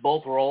he fits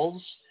both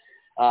roles.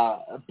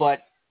 But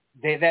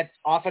that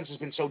offense has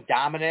been so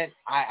dominant,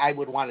 I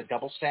would want to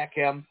double stack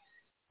him.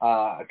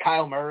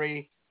 Kyle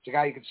Murray is a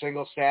guy you could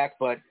single stack,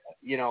 but,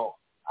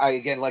 I,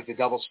 again, like the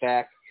double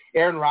stack.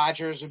 Aaron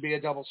Rodgers would be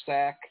a double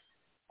stack,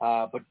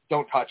 but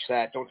don't touch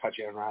that. Don't touch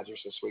Aaron Rodgers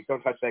this week.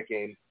 Don't touch that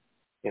game.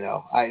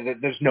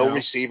 There's no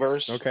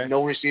receivers. Okay.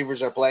 No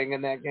receivers are playing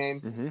in that game,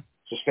 mm-hmm.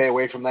 so stay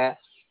away from that.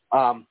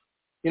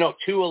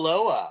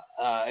 Tualoa,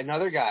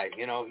 another guy,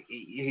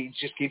 he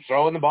just keeps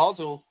throwing the ball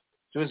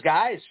to his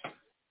guys.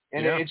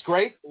 And it's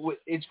great.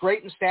 It's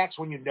great in stacks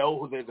when you know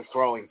who they're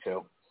throwing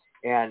to.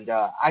 And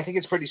I think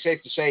it's pretty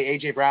safe to say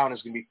A.J. Brown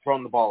is going to be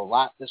throwing the ball a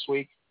lot this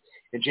week,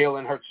 and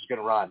Jalen Hurts is going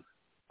to run.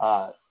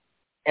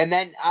 And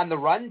then on the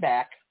run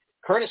back,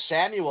 Curtis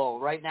Samuel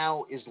right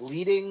now is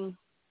leading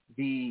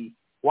the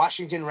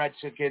Washington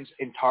Redskins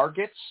in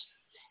targets.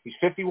 He's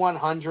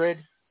 5,100.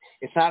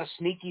 It's not a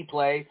sneaky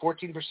play,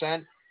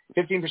 14%,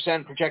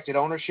 15% projected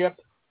ownership.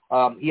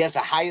 He has the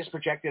highest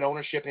projected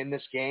ownership in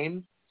this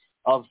game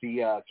of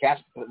the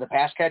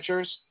pass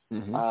catchers.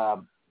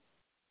 Mm-hmm.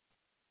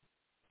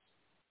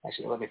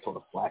 Actually, let me pull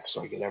the flex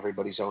so I get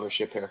everybody's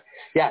ownership here.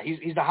 Yeah,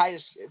 he's the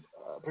highest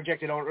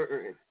projected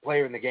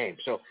player in the game.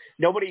 So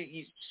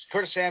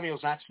Curtis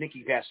Samuel's not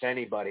sneaking past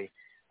anybody.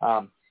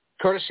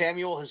 Curtis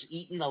Samuel has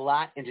eaten a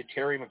lot into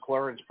Terry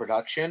McLaurin's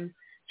production.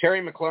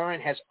 Terry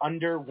McLaurin has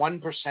under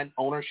 1%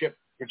 ownership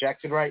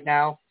projected right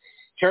now.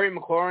 Terry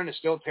McLaurin is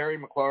still Terry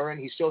McLaurin.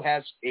 He still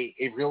has a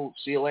real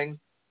ceiling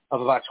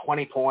of about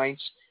 20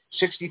 points.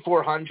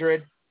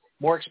 6,400,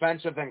 more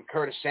expensive than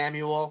Curtis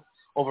Samuel,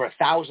 over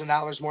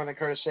 $1,000 more than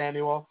Curtis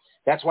Samuel.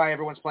 That's why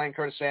everyone's playing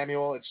Curtis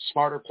Samuel. It's a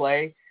smarter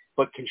play.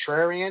 But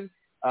contrarian,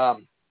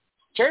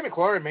 Terry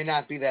McLaurin may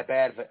not be that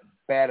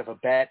bad of a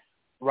bet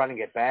running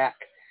it back.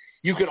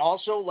 You could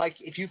also,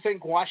 if you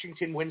think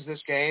Washington wins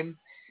this game,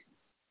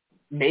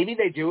 maybe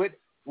they do it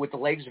with the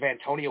legs of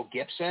Antonio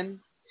Gibson,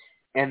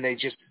 and they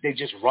just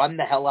run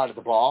the hell out of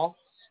the ball.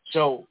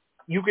 So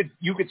you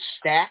could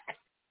stack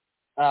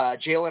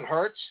Jalen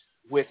Hurts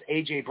with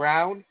A.J.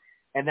 Brown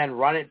and then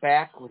run it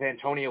back with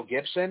Antonio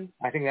Gibson.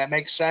 I think that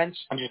makes sense.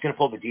 I'm just going to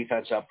pull the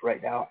defense up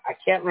right now. I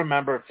can't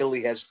remember if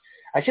Philly has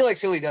 – I feel like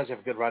Philly does have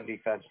a good run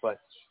defense, but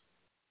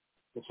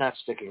it's not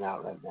sticking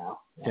out right now.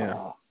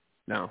 Yeah,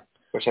 no. Of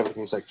course,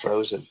 everything's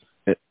frozen.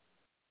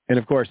 And,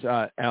 of course,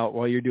 Al,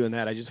 while you're doing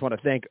that, I just want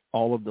to thank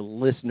all of the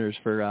listeners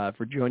for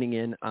joining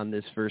in on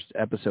this first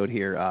episode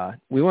here.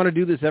 We want to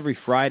do this every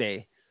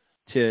Friday.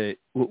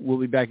 We'll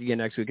be back again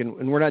next week,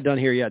 and we're not done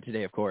here yet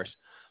today, of course.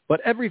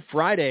 But every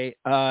Friday,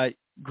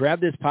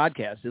 grab this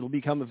podcast. It'll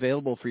become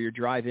available for your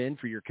drive-in,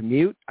 for your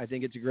commute. I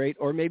think it's great.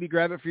 Or maybe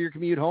grab it for your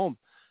commute home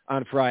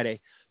on Friday.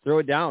 Throw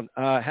it down.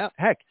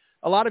 Heck,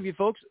 a lot of you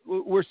folks,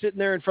 we're sitting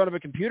there in front of a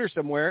computer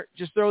somewhere.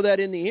 Just throw that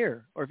in the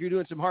ear. Or if you're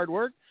doing some hard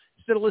work,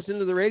 instead of listening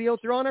to the radio,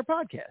 throw on our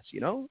podcast.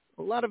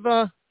 A lot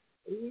of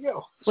There you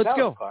go. Let's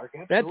go. Clark.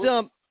 That's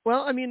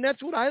well, I mean,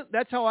 that's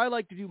how I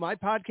like to do my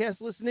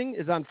podcast listening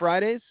is on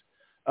Fridays.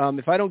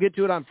 If I don't get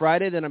to it on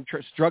Friday, then I'm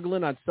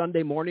struggling on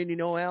Sunday morning. You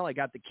know, Al, I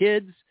got the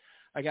kids,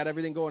 I got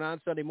everything going on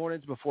Sunday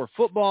mornings before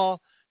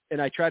football,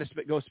 and I try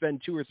to go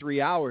spend 2 or 3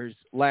 hours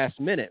last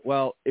minute.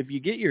 Well, if you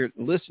get your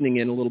listening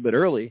in a little bit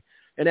early,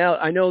 and Al,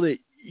 I know that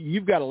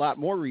you've got a lot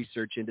more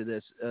research into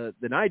this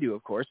than I do,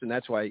 of course, and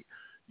that's why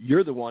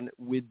you're the one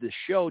with the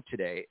show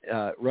today,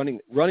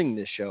 running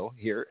this show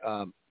here.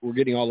 We're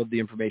getting all of the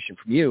information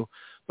from you,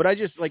 but I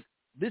just like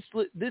this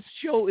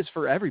show is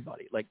for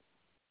everybody. Like,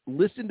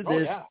 listen to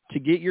this to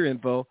get your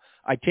info.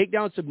 I take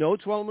down some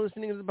notes while I'm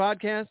listening to the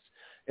podcast,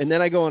 and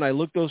then I go and I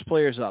look those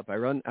players up. I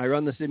run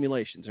the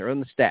simulations. I run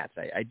the stats.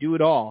 I do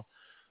it all.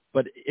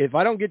 But if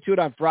I don't get to it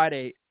on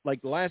Friday,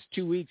 like the last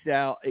 2 weeks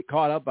now, it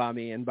caught up on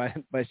me, and by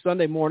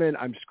Sunday morning,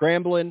 I'm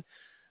scrambling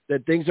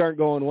that things aren't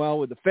going well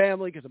with the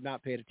family because I'm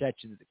not paying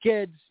attention to the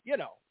kids, you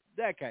know,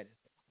 that kind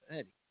of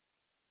thing.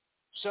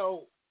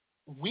 So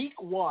week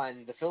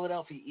 1, the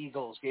Philadelphia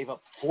Eagles gave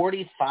up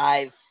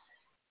 45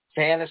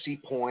 fantasy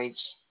points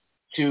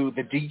to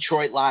the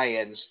Detroit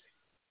Lions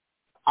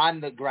on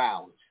the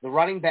ground. The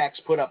running backs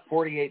put up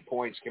 48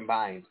 points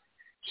combined.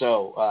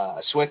 So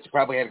Swift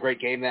probably had a great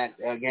game that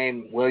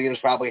game. Williams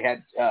probably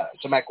had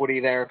some equity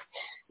there.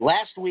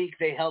 Last week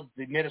they held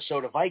the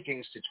Minnesota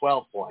Vikings to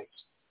 12 points.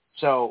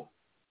 So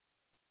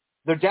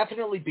they're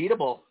definitely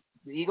beatable.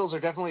 The Eagles are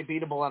definitely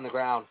beatable on the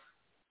ground.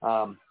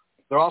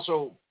 They're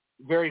also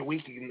very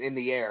weak in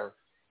the air,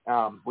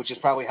 which is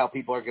probably how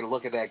people are going to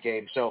look at that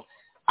game. So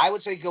I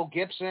would say go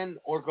Gibson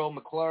or go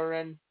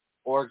McLaurin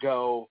or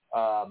go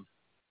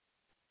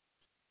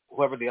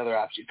whoever the other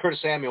option,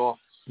 Curtis Samuel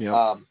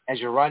as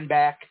your run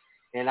back,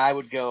 and I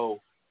would go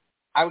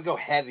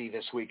heavy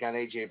this week on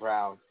A.J.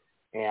 Brown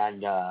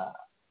and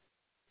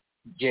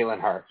Jalen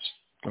Hurts.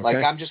 Okay. Like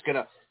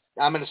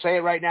I'm gonna say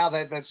it right now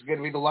that's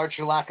gonna be the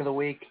Larcher lock of the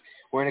week.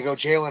 We're gonna go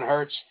Jalen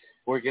Hurts.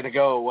 We're gonna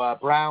go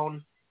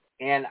Brown,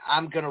 and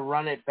I'm gonna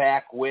run it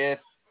back with.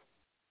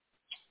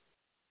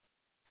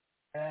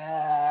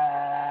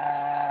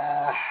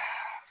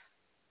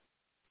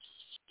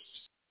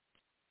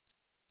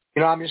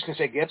 I'm just gonna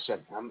say Gibson.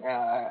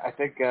 I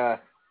think I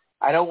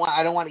don't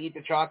want to eat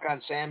the chalk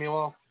on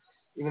Samuel,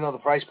 even though the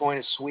price point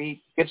is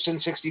sweet. Gibson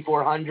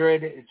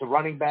 6,400. It's a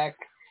running back.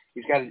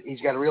 He's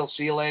got a real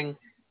ceiling.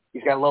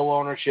 He's got low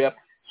ownership.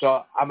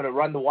 So I'm gonna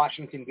run the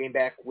Washington game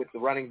back with the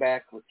running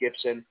back with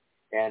Gibson,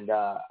 and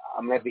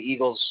I'm gonna have the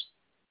Eagles.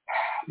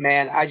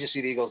 Man, I just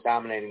see the Eagles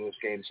dominating this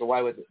game. So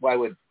why would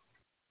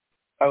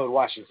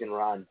Washington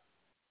run?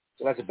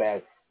 So that's a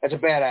bad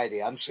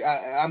idea.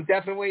 I'm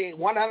definitely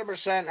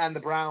 100% on the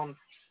Brown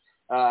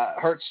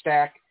Hurts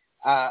stack.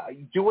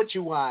 Do what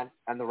you want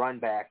on the run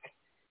back.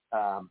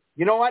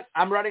 You know what?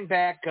 I'm running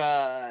back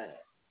Jahan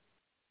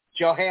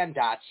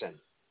Dotson,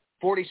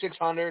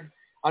 4,600,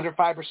 under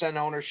 5%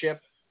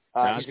 ownership.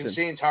 He's been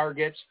seeing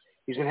targets.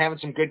 He's been having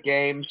some good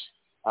games.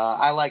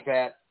 I like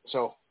that.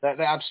 So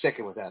I'm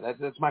sticking with that.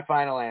 That's my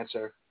final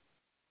answer.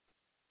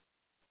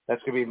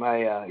 That's going to be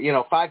my,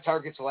 5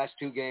 targets the last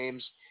 2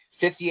 games,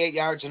 58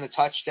 yards and a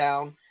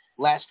touchdown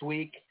last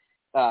week,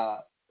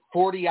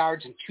 40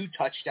 yards and 2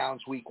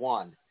 touchdowns week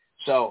 1.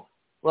 So,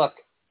 look,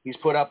 he's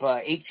put up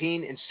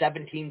 18 and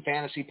 17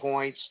 fantasy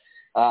points.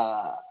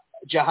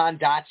 Jahan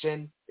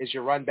Dotson is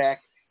your run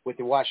back with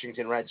the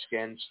Washington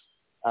Redskins.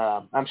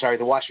 I'm sorry,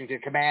 the Washington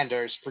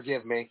Commanders,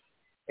 forgive me.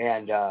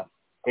 And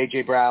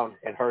A.J. Brown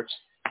and Hurts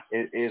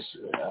is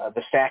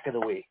the stack of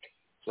the week.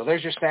 So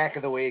there's your stack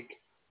of the week.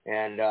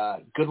 And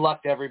good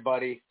luck to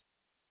everybody.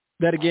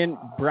 That again,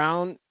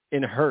 Brown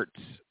and Hurts,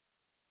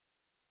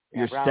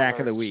 your stack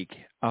of the week.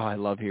 Oh, I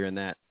love hearing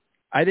that.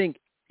 I think,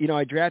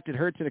 I drafted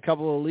Hurts in a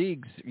couple of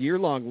leagues,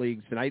 year-long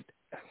leagues, and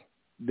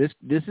this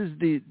is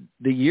the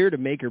year to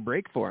make or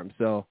break for him.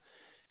 So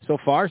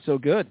far, so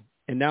good.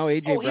 And now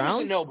A.J. Brown? He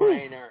was a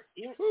no-brainer.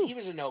 He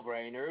was a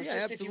no-brainer. It was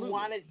just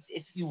absolutely.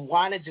 if you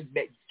wanted to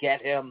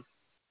get him,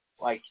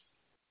 like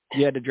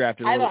you had to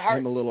draft him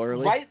a little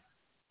early. Right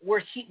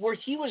where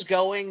he was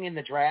going in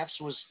the drafts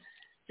was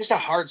just a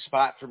hard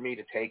spot for me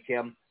to take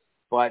him.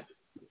 But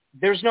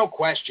there's no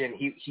question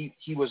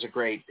he was a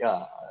great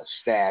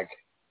stag.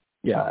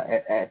 Yeah,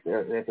 at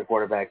the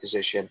quarterback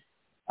position.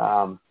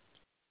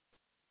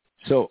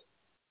 So,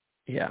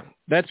 yeah,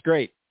 that's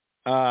great.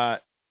 I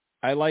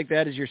like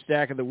that as your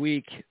stack of the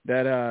week.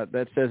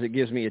 That says it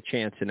gives me a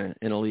chance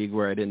in a league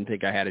where I didn't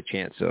think I had a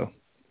chance. So,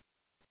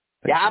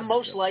 yeah, I'm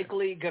most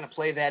likely going to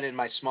play that in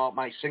my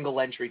single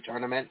entry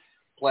tournament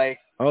play.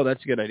 Oh,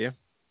 that's a good idea.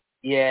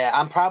 Yeah,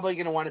 I'm probably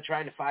going to want to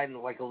try to find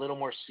like a little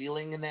more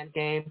ceiling in that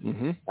game.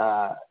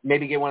 Mm-hmm.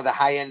 Maybe get one of the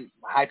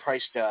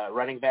high-priced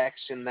running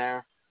backs in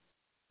there.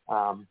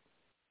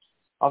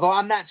 Although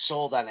I'm not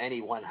sold on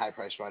any one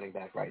high-priced running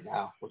back right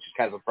now, which is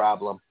kind of a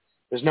problem.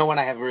 There's no one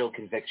I have real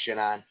conviction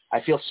on.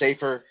 I feel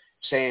safer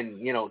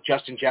saying,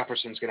 Justin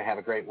Jefferson's going to have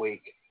a great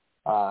week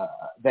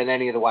than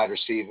any of the wide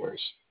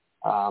receivers.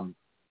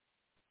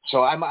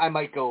 So I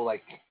might go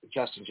like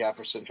Justin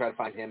Jefferson, try to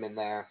find him in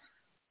there,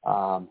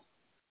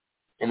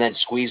 and then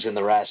squeeze in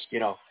the rest.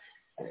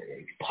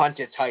 punt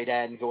at tight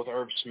end, go with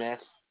Herb Smith,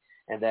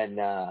 and then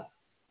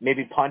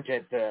maybe punt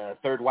at the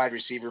third wide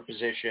receiver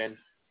position,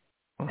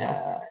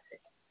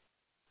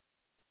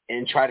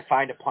 and try to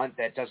find a punt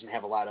that doesn't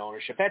have a lot of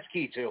ownership. That's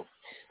key, too.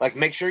 Like,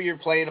 make sure you're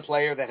playing a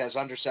player that has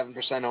under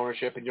 7%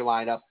 ownership in your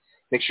lineup.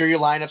 Make sure your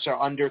lineups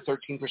are under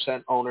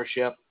 13%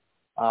 ownership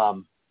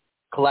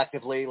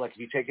collectively. Like, if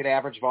you take an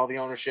average of all the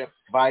ownership,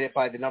 divide it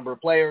by the number of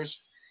players,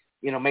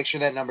 make sure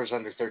that number is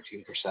under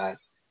 13%.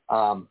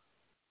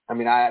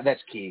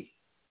 That's key.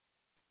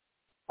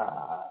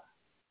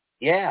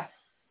 Yeah,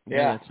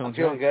 I'm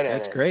feeling good at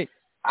it. That's great.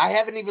 I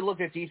haven't even looked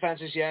at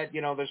defenses yet.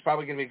 There's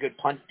probably going to be a good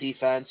punt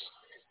defense.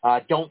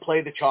 Don't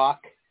play the chalk.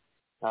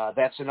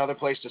 That's another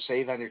place to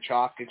save on your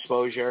chalk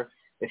exposure.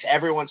 If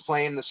everyone's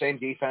playing the same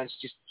defense,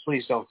 just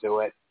please don't do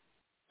it.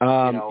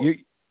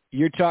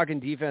 You're talking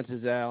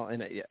defenses, Al,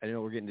 and I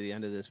know we're getting to the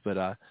end of this,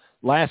 but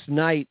last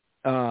night,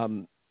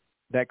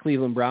 that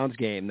Cleveland Browns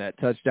game, that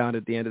touchdown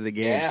at the end of the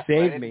game,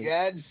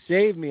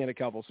 saved me in a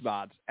couple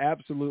spots.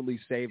 Absolutely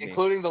saved me.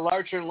 Including the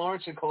Larcher and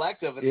Lorensen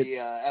collective at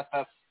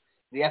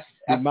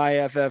my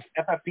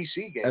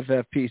FFPC game.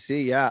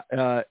 FFPC, yeah.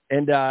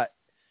 And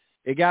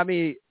it got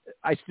me.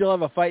 I still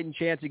have a fighting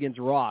chance against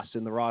Ross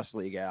in the Ross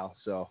League, Al.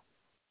 So,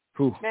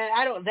 man,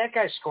 that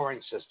guy's scoring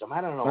system.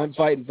 I don't know. I'm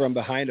fighting from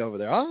behind over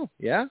there. Oh,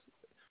 yeah.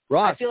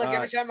 Ross, I feel like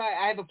every time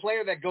I have a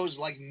player that goes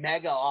like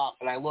mega off,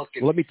 and I look,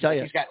 and let me tell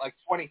you, he's got like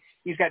 20.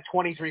 He's got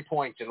 23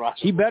 points in Ross.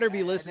 He better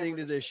be listening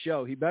to this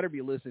show. He better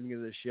be listening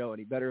to this show, and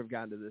he better have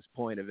gotten to this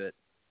point of it.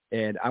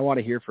 And I want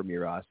to hear from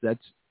you, Ross.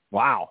 That's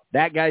wow.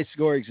 That guy's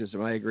scoring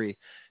system. I agree.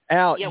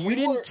 Al, you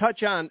didn't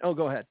touch on. Oh,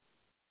 go ahead.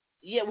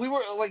 Yeah, we were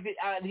like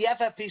the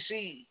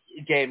FFPC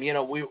game.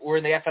 We're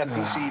in the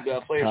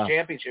FFPC Players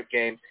Championship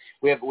game.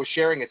 We're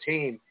sharing a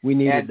team. We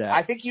needed that.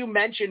 I think you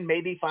mentioned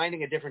maybe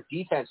finding a different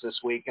defense this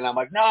week, and I'm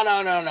like,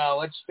 no.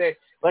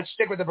 Let's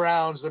stick with the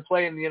Browns. They're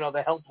playing,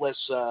 the helpless,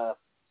 the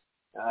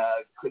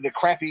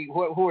crappy.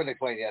 Who are they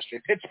playing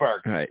yesterday?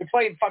 Pittsburgh. Right. They're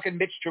playing fucking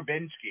Mitch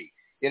Trubinsky.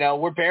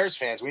 We're Bears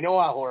fans. We know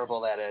how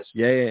horrible that is.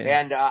 Yeah.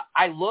 And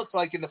I looked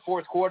like in the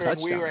fourth quarter,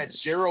 and we were at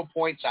 0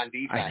 points on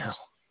defense. I know.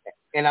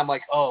 And I'm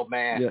like, oh,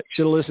 man. Yeah,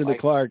 should have listened to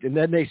Clark, and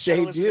then they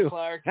saved you. To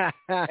Clark.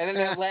 And then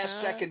that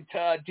last-second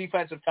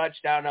defensive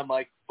touchdown, I'm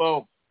like,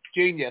 boom,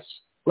 genius.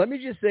 Let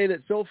me just say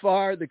that so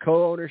far, the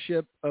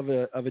co-ownership of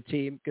a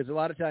team, because a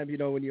lot of times,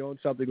 when you own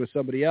something with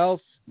somebody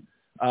else,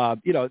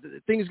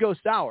 things go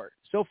sour.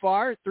 So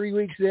far, 3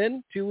 weeks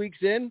in, 2 weeks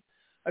in,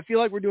 I feel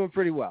like we're doing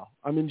pretty well.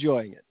 I'm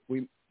enjoying it.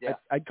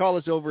 I'd call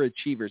us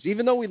overachievers,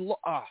 even though we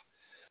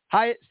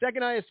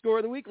second highest score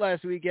of the week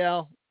last week,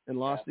 Al. And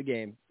lost the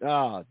game.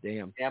 Oh,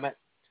 damn. Damn it.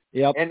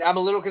 Yep. And I'm a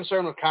little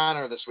concerned with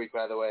Connor this week,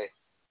 by the way.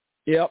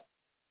 Yep.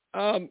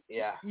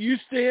 Yeah. You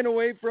staying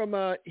away from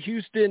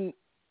Houston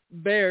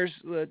Bears,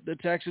 the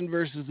Texans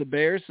versus the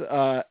Bears.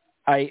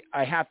 I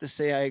have to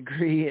say I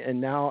agree.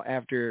 And now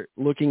after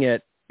looking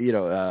at,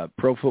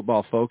 Pro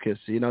Football Focus,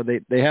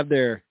 they have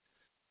their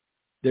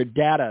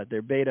data,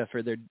 their beta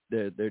for their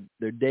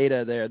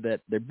data there, that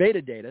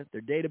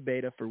their data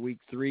beta for week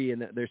 3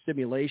 and their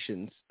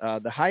simulations.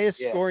 The highest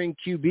scoring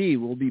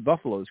QB will be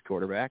Buffalo's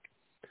quarterback.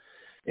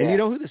 And you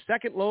know who the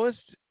second lowest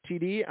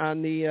TD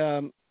on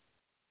the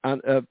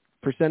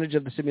percentage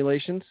of the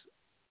simulations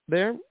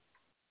there?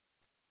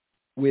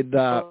 With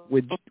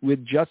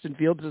Justin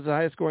Fields as the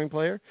highest scoring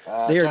player?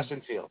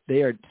 Justin Fields.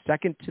 They are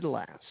second to the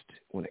last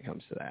when it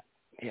comes to that.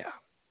 Yeah.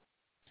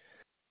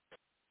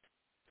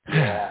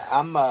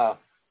 Yeah,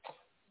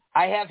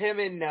 I have him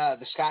in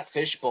the Scott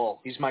Fish Bowl.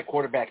 He's my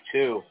quarterback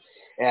too,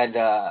 and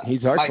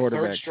he's our my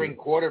quarterback. Third string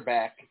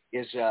quarterback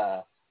is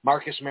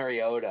Marcus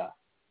Mariota,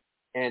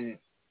 and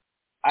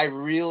I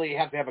really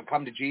have to have a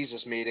come to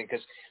Jesus meeting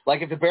because,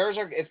 like,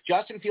 if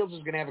Justin Fields is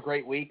going to have a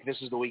great week,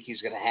 this is the week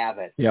he's going to have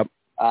it. Yep.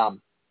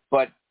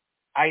 But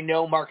I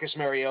know Marcus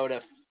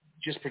Mariota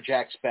just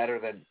projects better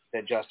than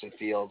Justin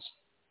Fields,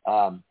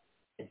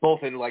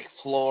 both in like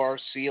floor,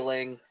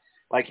 ceiling,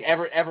 like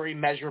every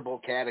measurable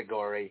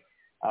category.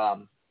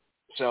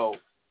 So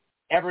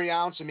every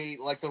ounce of me,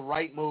 like the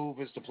right move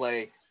is to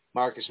play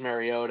Marcus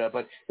Mariota,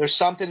 but there's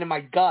something in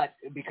my gut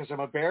because I'm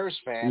a Bears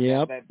fan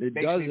that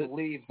makes me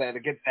believe that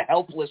against the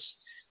helpless,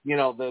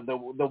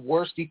 the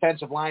worst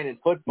defensive line in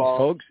football,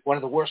 folks, one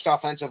of the worst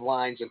offensive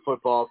lines in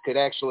football could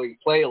actually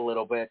play a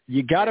little bit.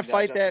 You got to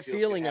fight that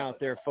feeling out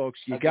there, folks.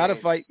 You got to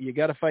fight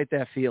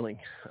that feeling.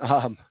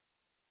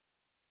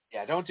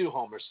 Yeah, don't do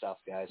Homer stuff,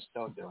 guys.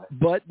 Don't do it.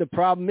 But the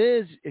problem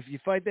is, if you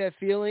fight that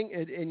feeling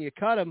and you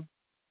cut him,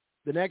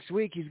 the next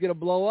week he's going to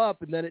blow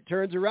up, and then it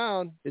turns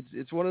around.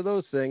 It's one of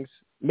those things.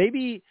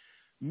 Maybe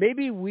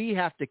we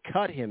have to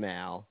cut him,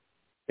 Al,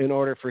 in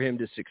order for him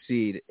to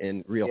succeed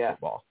in real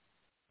football.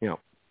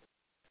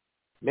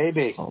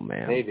 Maybe. Oh,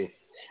 man. Maybe.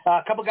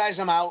 A couple guys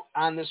I'm out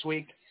on this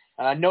week.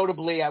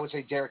 Notably, I would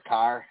say Derek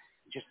Carr.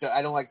 Just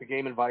I don't like the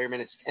game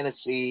environment. It's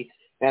Tennessee,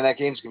 and that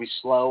game's going to be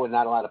slow and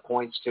not a lot of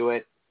points to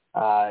it.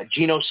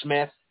 Geno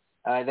Smith,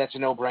 that's a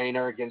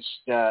no-brainer against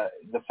the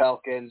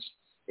Falcons.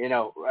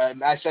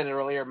 I said it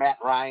earlier, Matt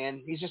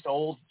Ryan. He's just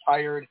old,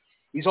 tired.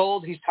 he's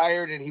old, he's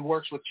tired, and he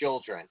works with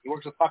children. He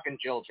works with fucking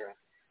children.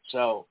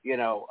 So,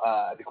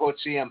 to quote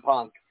CM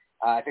Punk,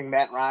 I think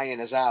Matt Ryan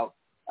is out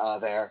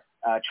there.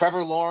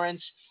 Trevor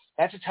Lawrence,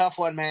 that's a tough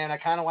one, man. I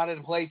kind of wanted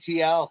to play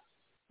TL,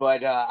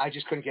 but I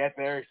just couldn't get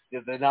there.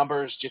 The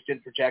numbers just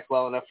didn't project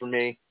well enough for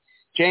me.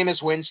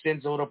 Jameis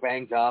Winston's a little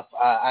banged up.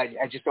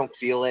 I just don't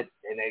feel it.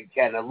 And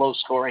again, a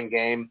low-scoring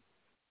game.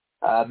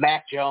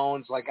 Mac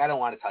Jones, I don't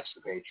want to touch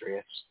the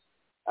Patriots.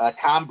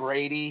 Tom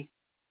Brady,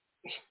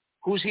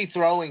 who's he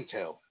throwing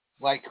to?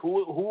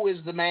 Who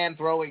is the man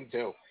throwing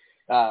to?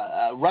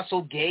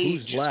 Russell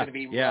Gage is going to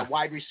be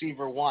wide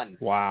receiver 1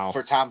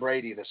 for Tom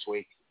Brady this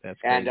week. That's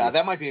crazy. And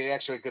that might be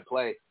actually a good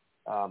play,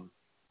 to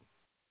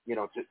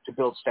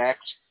build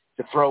stacks,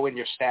 to throw in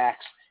your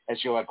stacks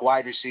as your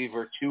wide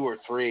receiver 2 or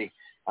 3.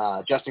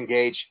 Justin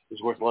Gage is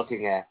worth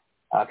looking at.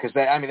 Because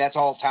that's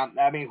all Tom.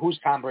 Who's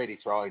Tom Brady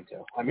throwing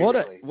to?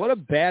 What a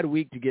bad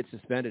week to get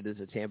suspended as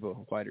a Tampa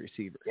wide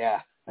receiver. Yeah,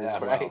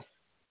 right.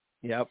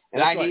 Yep.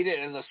 And I need it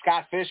in the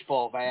Scott Fish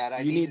Bowl,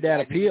 man. You need that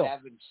appeal.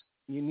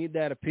 You need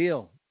that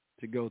appeal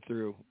to go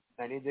through.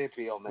 I need the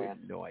appeal, man.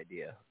 No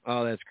idea.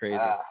 Oh, that's crazy.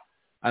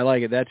 I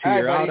like it. That's who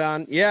you're out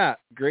on. Yeah,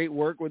 great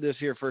work with this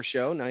here first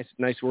show.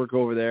 Nice work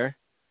over there.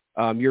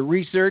 Your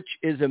research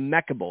is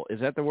impeccable. Is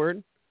that the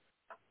word?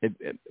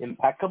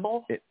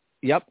 Impeccable?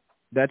 Yep,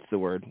 that's the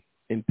word.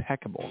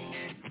 Impeccable.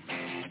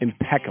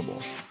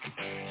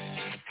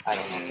 I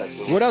don't know if that's the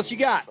word. What else you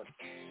got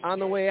on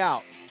the way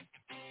out?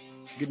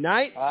 Good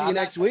night. See you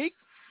next week.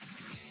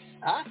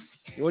 Huh?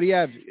 What do you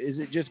have? Is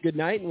it just good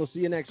night and we'll see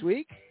you next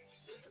week?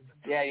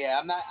 Yeah.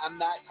 I'm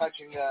not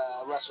touching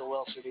Russell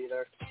Wilson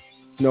either.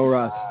 No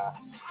Russ.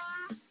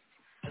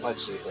 Let's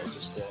see here.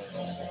 Just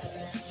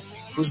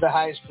who's the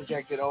highest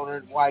projected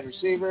owner wide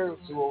receiver?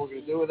 Let's see what we're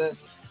going to do with it.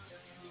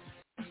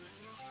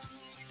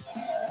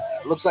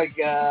 Looks like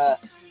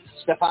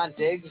Stephon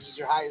Diggs is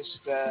your highest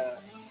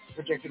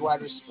projected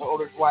wide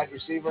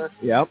receiver.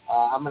 Yep.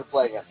 I'm going to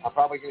play him. I'm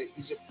probably going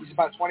to. He's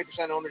about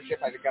 20% ownership.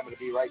 I think I'm going to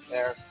be right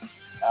there.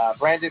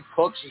 Brandon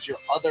Cooks is your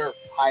other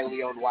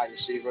highly owned wide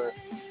receiver.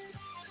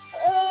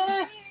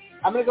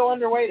 I'm going to go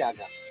underweight on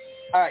him.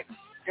 All right.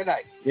 Good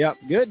night. Yep.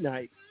 Good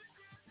night.